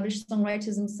established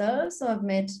songwriters themselves, so I've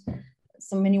met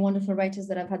so many wonderful writers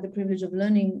that I've had the privilege of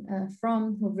learning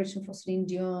from, who've written for Celine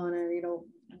Dion, and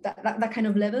that kind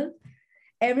of level.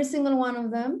 Every single one of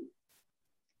them,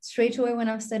 straight away when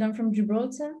I've said I'm from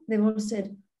Gibraltar, they've all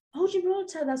said, "Oh,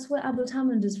 Gibraltar, that's where Albert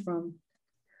Hammond is from."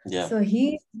 Yeah. So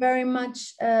he's very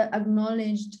much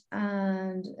acknowledged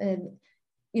and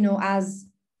as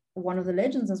one of the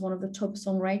legends, as one of the top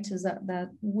songwriters that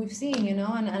we've seen, you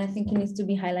know, and I think he needs to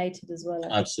be highlighted as well.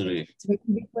 Absolutely. It's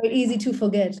very easy to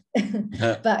forget.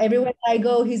 But everywhere I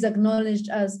go, he's acknowledged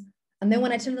as, and then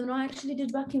when I tell them, no, I actually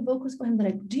did backing vocals for him, they're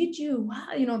like, did you?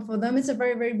 Wow, you know, for them, it's a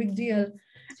very, very big deal.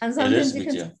 And sometimes you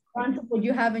can see what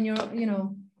you have in your, you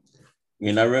know. I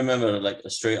mean, I remember like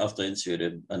straight after I interviewed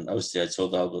him, and obviously I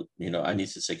told Albert, you know, I need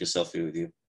to take a selfie with you.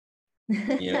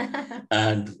 Yeah.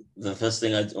 And the first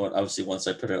thing I obviously once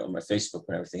I put it on my Facebook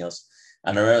and everything else,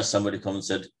 and I remember somebody come and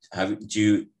said, do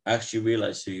you actually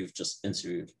realize who you've just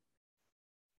interviewed?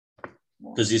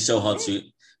 Because he's so hard to,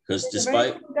 because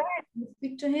despite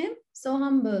speak to him, so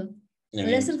humble. A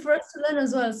lesson for us to learn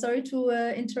as well. Sorry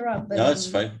to interrupt, but no, it's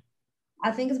fine.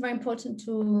 I think it's very important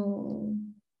to,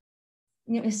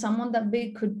 you know, if someone that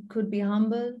big could be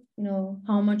humble, you know,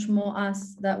 how much more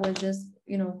us that we're just,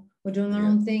 you know, we're doing our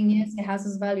own thing. Yes, it has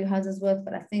its value, has its worth,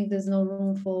 but I think there's no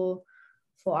room for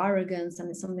arrogance, and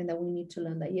it's something that we need to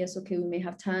learn. That yes, okay, we may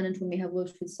have talent, we may have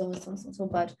worked with so and so and so,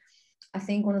 but I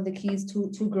think one of the keys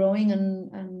to growing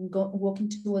and walking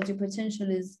towards your potential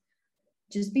is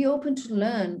just be open to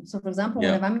learn. So, for example,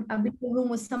 whenever I've been in a room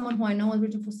with someone who I know has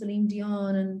written for Celine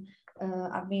Dion, and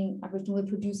I've written with a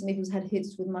producer maybe who's had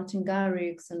hits with Martin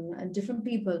Garrix and different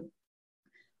people.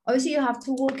 Obviously, you have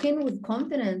to walk in with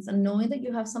confidence and knowing that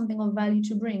you have something of value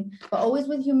to bring, but always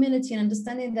with humility and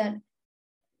understanding that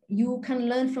you can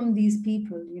learn from these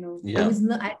people, you know.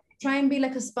 I try and be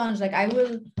like a sponge. Like I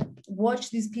will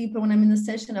watch these people when I'm in the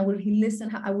session. I will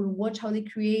listen. I will watch how they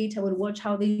create. I will watch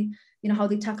how they, you know, how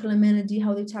they tackle a melody,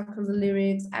 how they tackle the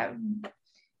lyrics.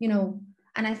 You know,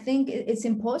 and I think it's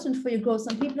important for your growth.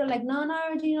 Some people are like, no, I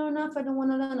already know enough. I don't want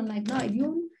to learn. I'm like,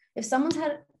 no, if someone's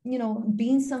had, you know,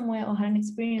 been somewhere or had an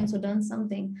experience or done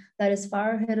something that is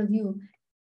far ahead of you,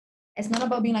 it's not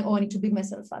about being like, oh, I need to big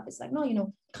myself up. It's like, no, you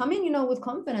know, come in, you know, with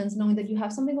confidence, knowing that you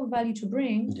have something of value to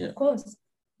bring, of course,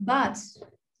 but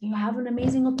you have an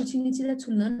amazing opportunity there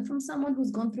to learn from someone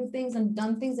who's gone through things and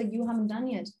done things that you haven't done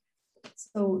yet.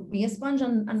 So be a sponge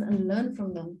and learn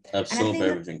from them. Absorb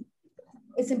everything.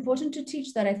 It's important to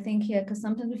teach that, I think, here, because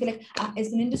sometimes we feel like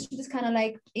it's an industry that's kind of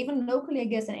like, even locally, I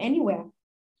guess, and anywhere,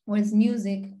 where it's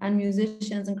music and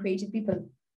musicians and creative people,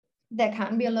 there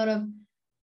can be a lot of,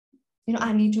 you know,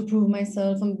 I need to prove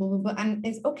myself and blah, blah, blah, and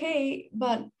it's okay,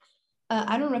 but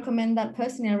I don't recommend that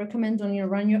personally. I recommend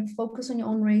focus on your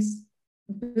own race,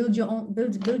 build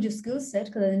your skill set,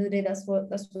 because at the end of the day, that's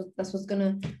what's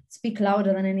gonna speak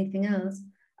louder than anything else.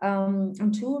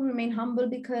 And two, remain humble,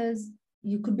 because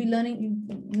you could be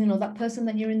learning, you know, that person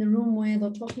that you're in the room with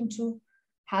or talking to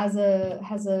has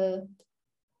a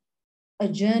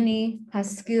journey,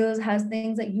 has skills, has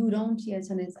things that you don't yet,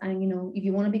 and you know, if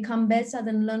you want to become better,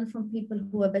 then learn from people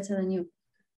who are better than you.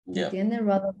 At the end,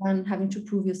 rather than having to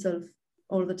prove yourself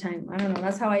all the time. I don't know.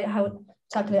 That's how I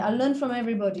tackle it. I learn from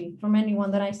everybody, from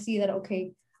anyone that I see that,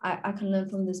 okay, I can learn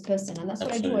from this person, and that's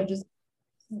Absolutely. What I do.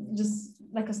 I just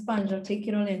like a sponge. I'll take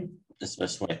it all in. That's the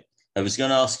best way. I was going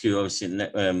to ask you, obviously,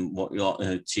 what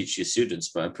you teach your students,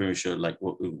 but I'm pretty sure, like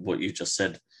what you just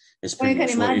said, is pretty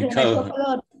much what you cover.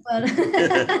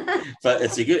 But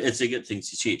it's a good thing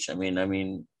to teach. I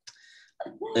mean,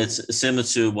 it's similar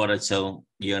to what I tell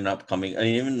young upcoming, and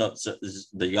even not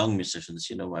the young musicians.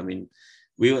 You know, I mean,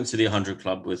 we went to the 100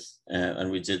 Club with,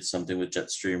 and we did something with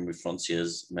Jetstream with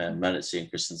Frontiers, Manatee, and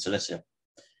Kristen Celestia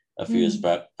a few years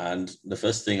back. And the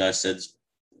first thing I said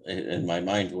in my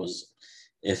mind was,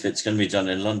 if it's going to be done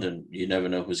in London, you never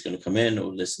know who's going to come in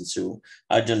or listen to.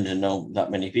 I didn't know that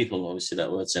many people, obviously,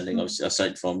 that were attending, obviously,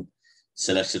 aside from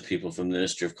selected people from the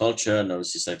Ministry of Culture, and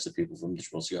obviously selected people from the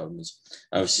Gibraltar governments,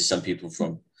 obviously some people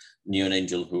from Neon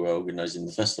Angel who are organizing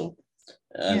the festival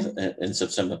in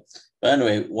September. But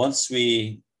anyway, once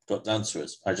we got down to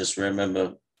it, I just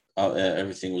remember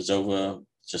everything was over,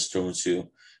 just talking to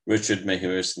Richard, may he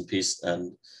rest in peace,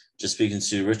 and just speaking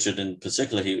to Richard in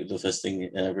particular,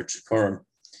 Richard Coram,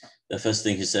 the first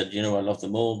thing he said, you know, I love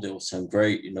them all. They all sound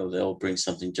great. You know, they all bring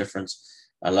something different.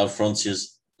 I love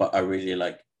Frontiers, but I really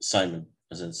like Simon,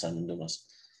 as in Simon Dumas.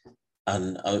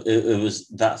 And it was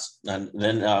that. And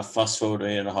then fast forward a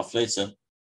year and a half later,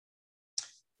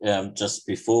 just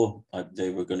before they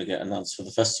were going to get announced for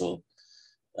the festival,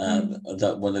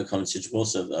 that when they were coming to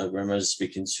Gibraltar, I remember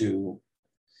speaking to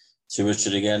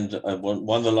Richard again.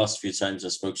 One of the last few times I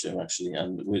spoke to him, actually,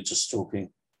 and we were just talking.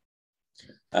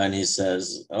 And he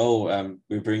says, oh,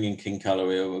 we're bringing King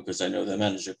Calloway over because I know their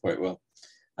manager quite well.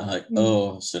 I'm like,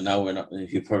 oh, so now we're not,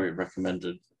 he probably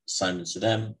recommended Simon to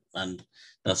them, and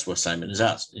that's where Simon is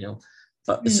at, you know.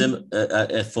 But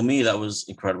for me, that was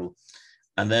incredible.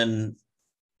 And then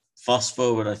fast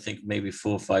forward, I think maybe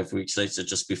 4 or 5 weeks later,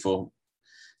 just before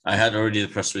I had already the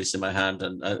press release in my hand,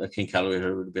 and King Calloway had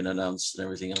already been announced and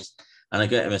everything else. And I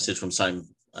get a message from Simon,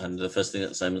 and the first thing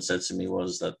that Simon said to me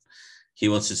was that he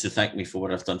wanted to thank me for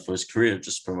what I've done for his career,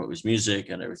 just promote his music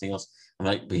and everything else. I'm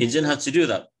like, but he didn't have to do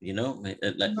that, you know.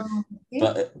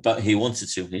 But he wanted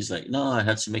to. He's like, no, I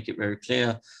had to make it very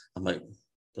clear. I'm like,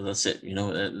 but that's it, you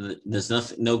know.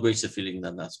 There's no greater feeling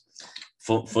than that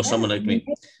for someone like me.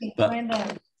 But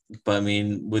I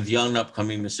mean, with young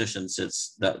upcoming musicians,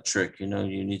 it's that trick, you know.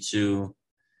 You need to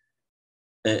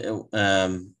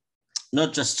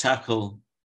not just tackle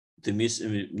the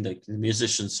music, like the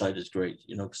musician side is great,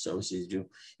 you know, because obviously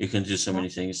you can do so many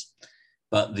things,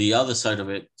 but the other side of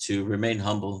it, to remain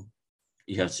humble,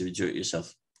 you have to do it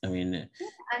yourself. I mean,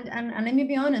 and let me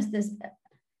be honest, this,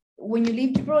 when you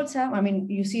leave Gibraltar, I mean,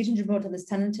 you see it in Gibraltar, there's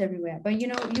talent everywhere, but you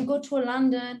know, you go to a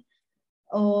London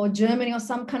or Germany or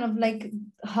some kind of like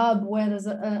hub where there's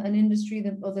an industry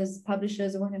or there's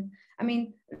publishers or whatever. I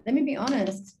mean, let me be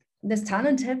honest, there's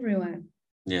talent everywhere.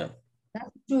 Yeah. That's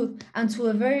the truth, and to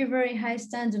a very, very high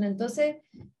standard. And entonces,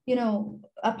 you know,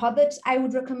 a part that I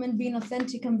would recommend being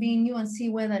authentic and being you and see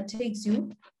where that takes you.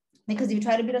 Because if you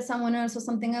try to be like someone else or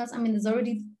something else, I mean, there's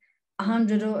already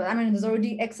 100, or I mean, there's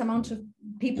already X amount of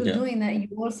people doing that. You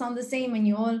all sound the same and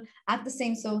you all act the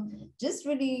same. So just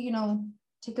really, you know,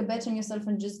 take a bet on yourself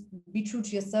and just be true to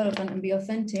yourself and be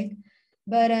authentic.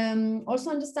 But also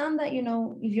understand that, you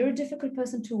know, if you're a difficult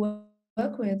person to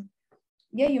work with,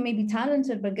 yeah, you may be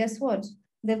talented, but guess what?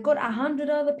 They've got 100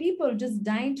 other people just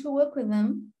dying to work with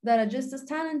them that are just as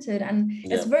talented. And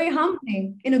it's very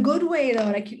humbling in a good way, though.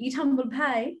 Like, you eat humble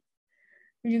pie,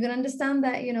 you're going to understand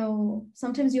that, you know,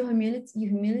 sometimes your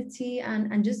humility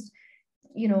and just,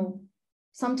 you know,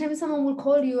 sometimes someone will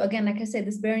call you, again, like I said,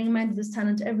 this bearing in mind, there's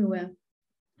talent everywhere.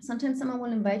 Sometimes someone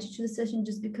will invite you to the session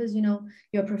just because, you know,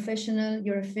 you're professional,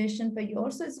 you're efficient, but you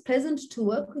also, it's pleasant to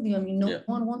work with you. I mean, no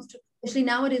one wants to, especially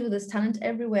nowadays with this talent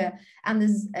everywhere, and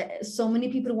there's so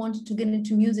many people wanting to get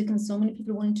into music and so many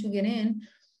people wanting to get in,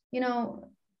 you know,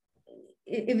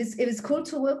 if it's cool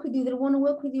to work with you, they'll want to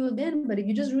work with you again. But if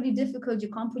you're just really difficult, you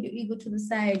can't put your ego to the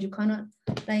side, you cannot,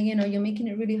 like, you know, you're making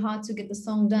it really hard to get the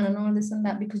song done and all this and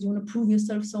that because you want to prove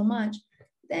yourself so much,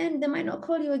 then they might not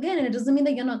call you again. And it doesn't mean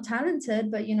that you're not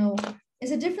talented, but, you know,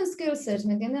 it's a different skill set.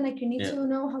 And again, then, like, you need to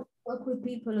know how to work with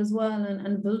people as well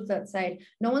and build that side.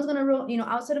 No one's going to roll, you know,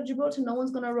 outside of Gibraltar, no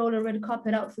one's going to roll a red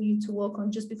carpet out for you to work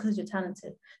on just because you're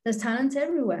talented. There's talent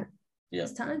everywhere.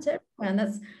 There's talent everywhere.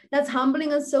 And that's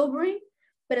humbling and sobering,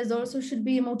 but it also should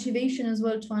be a motivation as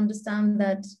well to understand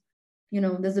that, you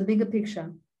know, there's a bigger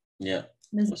picture. Yeah.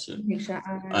 There's a bigger picture.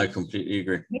 I completely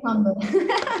agree. Be humble.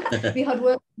 Be hard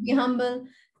work, be humble.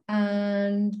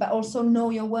 But also know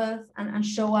your worth and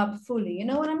show up fully. You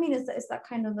know what I mean? It's that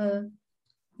kind of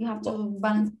you have to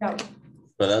balance it out.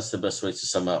 But that's the best way to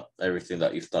sum up everything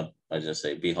that you've done. I just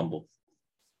say, be humble.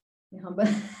 Be humble.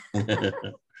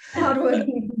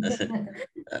 Hardworking.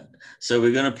 So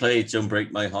we're going to play Don't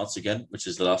Break My Heart again, which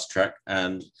is the last track.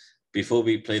 And before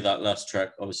we play that last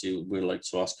track, obviously we'd like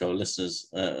to ask our listeners,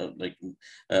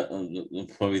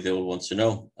 probably they will want to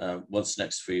know, what's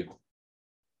next for you?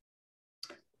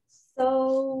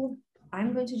 So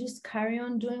I'm going to just carry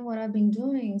on doing what I've been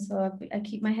doing. So I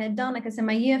keep my head down. Like I said,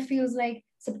 my year feels like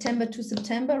September to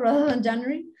September rather than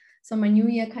January. So my new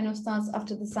year kind of starts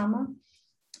after the summer,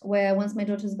 where once my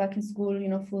daughter's back in school, you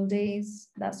know, full days,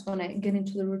 that's when I get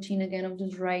into the routine again of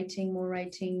just writing,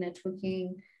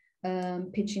 networking,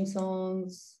 pitching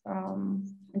songs, and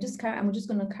I'm just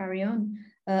going to carry on.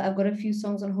 I've got a few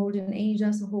songs on hold in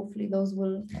Asia, so hopefully those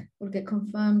will get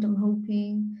confirmed, I'm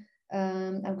hoping.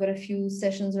 I've got a few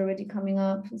sessions already coming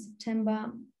up in September.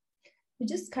 We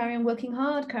just carry on working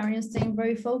hard, carry on staying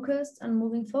very focused and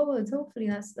moving forward. Hopefully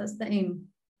that's the aim.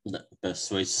 The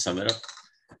best way to sum it up.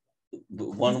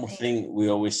 One more thing we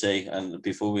always say, and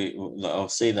I'll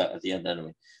say that at the end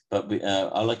anyway, but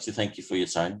I'd like to thank you for your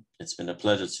time. It's been a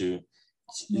pleasure to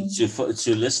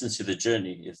listen to the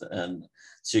journey and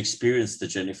to experience the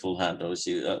journey full hand.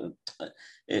 Obviously,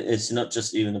 it's not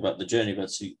just even about the journey,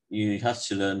 but you have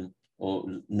to learn or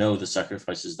know the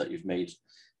sacrifices that you've made,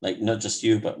 like not just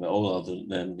you, but all other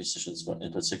musicians, but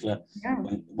in particular. Yeah.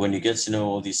 When you get to know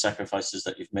all these sacrifices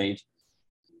that you've made,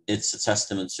 it's a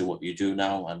testament to what you do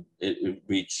now, and you've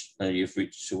reached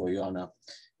to where you are now.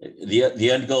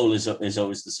 The end goal is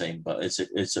always the same, but it's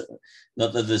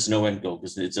not that there's no end goal,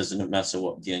 because it doesn't matter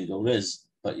what the end goal is,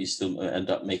 but you still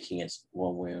end up making it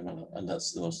one way or another, and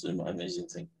that's the most amazing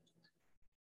thing.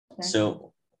 Okay.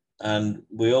 So, and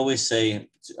we always say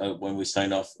when we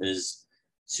sign off is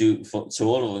to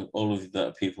all of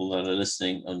the people that are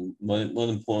listening, and more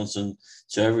important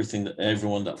to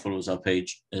everyone that follows our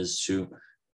page, is to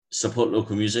support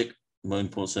local music, more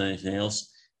important than anything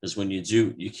else, because when you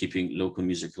do, you're keeping local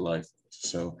music alive.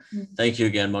 So thank you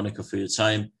again, Monica, for your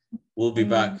time. We'll be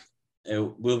back.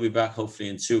 We'll be back hopefully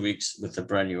in 2 weeks with a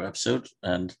brand new episode,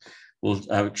 and we'll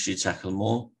actually tackle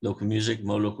more local music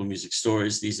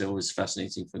stories. These are always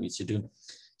fascinating for me to do.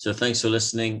 So thanks for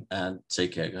listening, and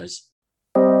take care, guys.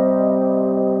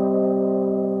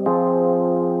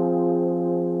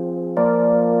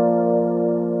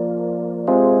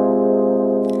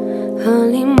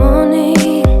 Early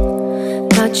morning,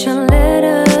 got your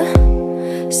letter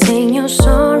saying you're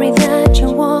sorry that you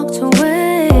walked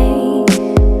away.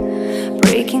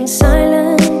 Breaking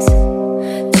silence,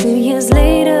 2 years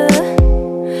later,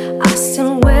 I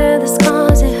still wear the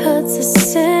scars, it hurts the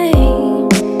same.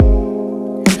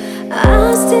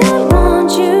 I still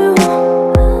want you,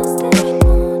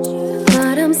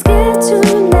 but I'm scared to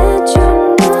let you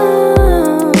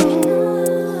know.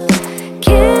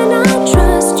 Can I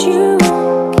trust you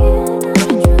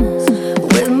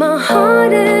with my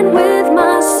heart and with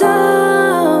my soul?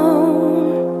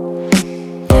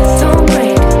 Don't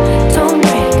break, don't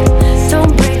break,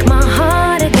 don't break my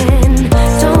heart again.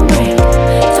 Don't break,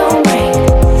 don't break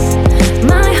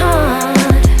my heart.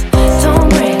 Don't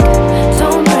break,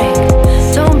 don't break,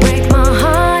 don't break my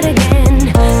heart again.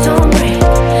 Don't break,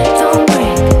 don't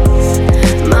break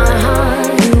my heart.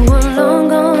 You were long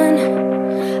gone,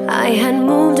 I had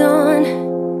moved on,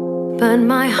 but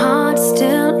my heart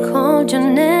still called your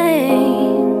name.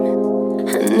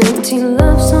 An empty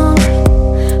love song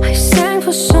I sang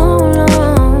for so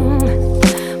long.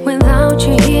 Without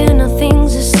you here,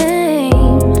 nothing's the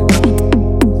same.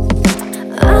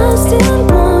 I still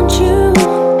want you,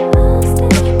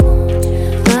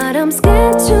 but I'm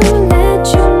scared to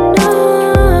let you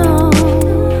know.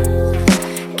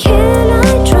 Can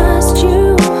I trust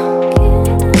you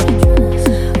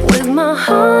with my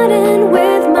heart and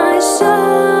with my soul?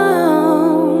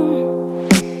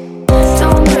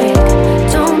 Don't break,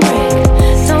 don't break,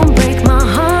 don't break my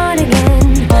heart again.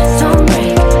 Don't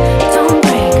break, don't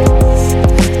break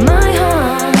my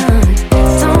heart.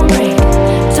 Don't break,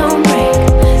 don't break,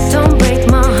 don't break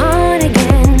my heart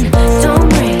again. Don't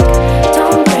break,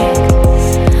 don't break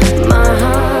my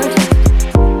heart.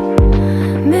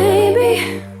 Maybe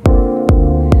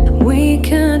we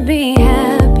could be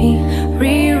happy,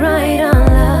 rewrite our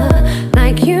love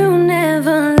like you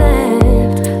never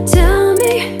left. Tell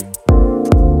me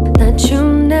that you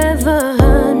never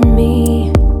hurt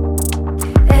me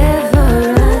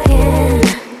ever again.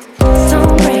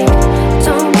 Don't break,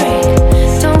 don't break,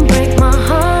 don't break my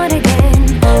heart again.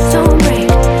 Don't break,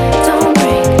 don't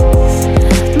break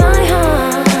my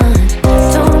heart.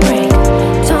 Don't break,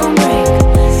 don't break,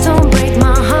 don't break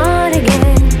my heart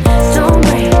again. Don't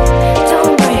break,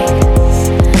 don't break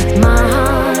my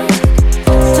heart.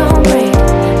 Don't break,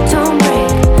 don't break,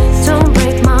 don't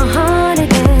break my heart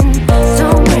again.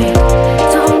 Don't break,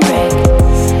 don't break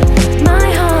my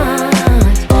heart.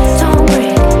 Don't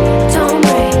break, don't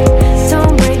break,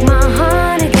 don't break my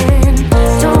heart again.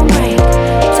 Don't break,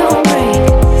 don't break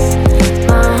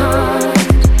my heart.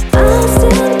 I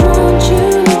still want you.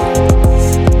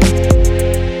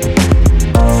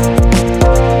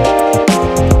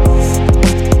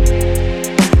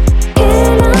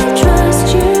 Can I trust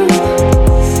you?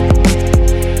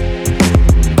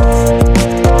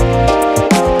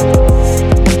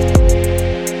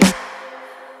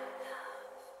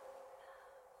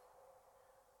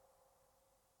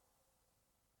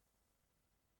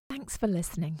 Thanks for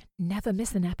listening. Never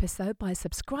miss an episode by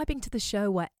subscribing to the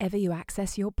show wherever you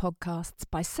access your podcasts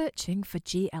by searching for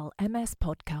GLMS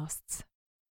Podcasts.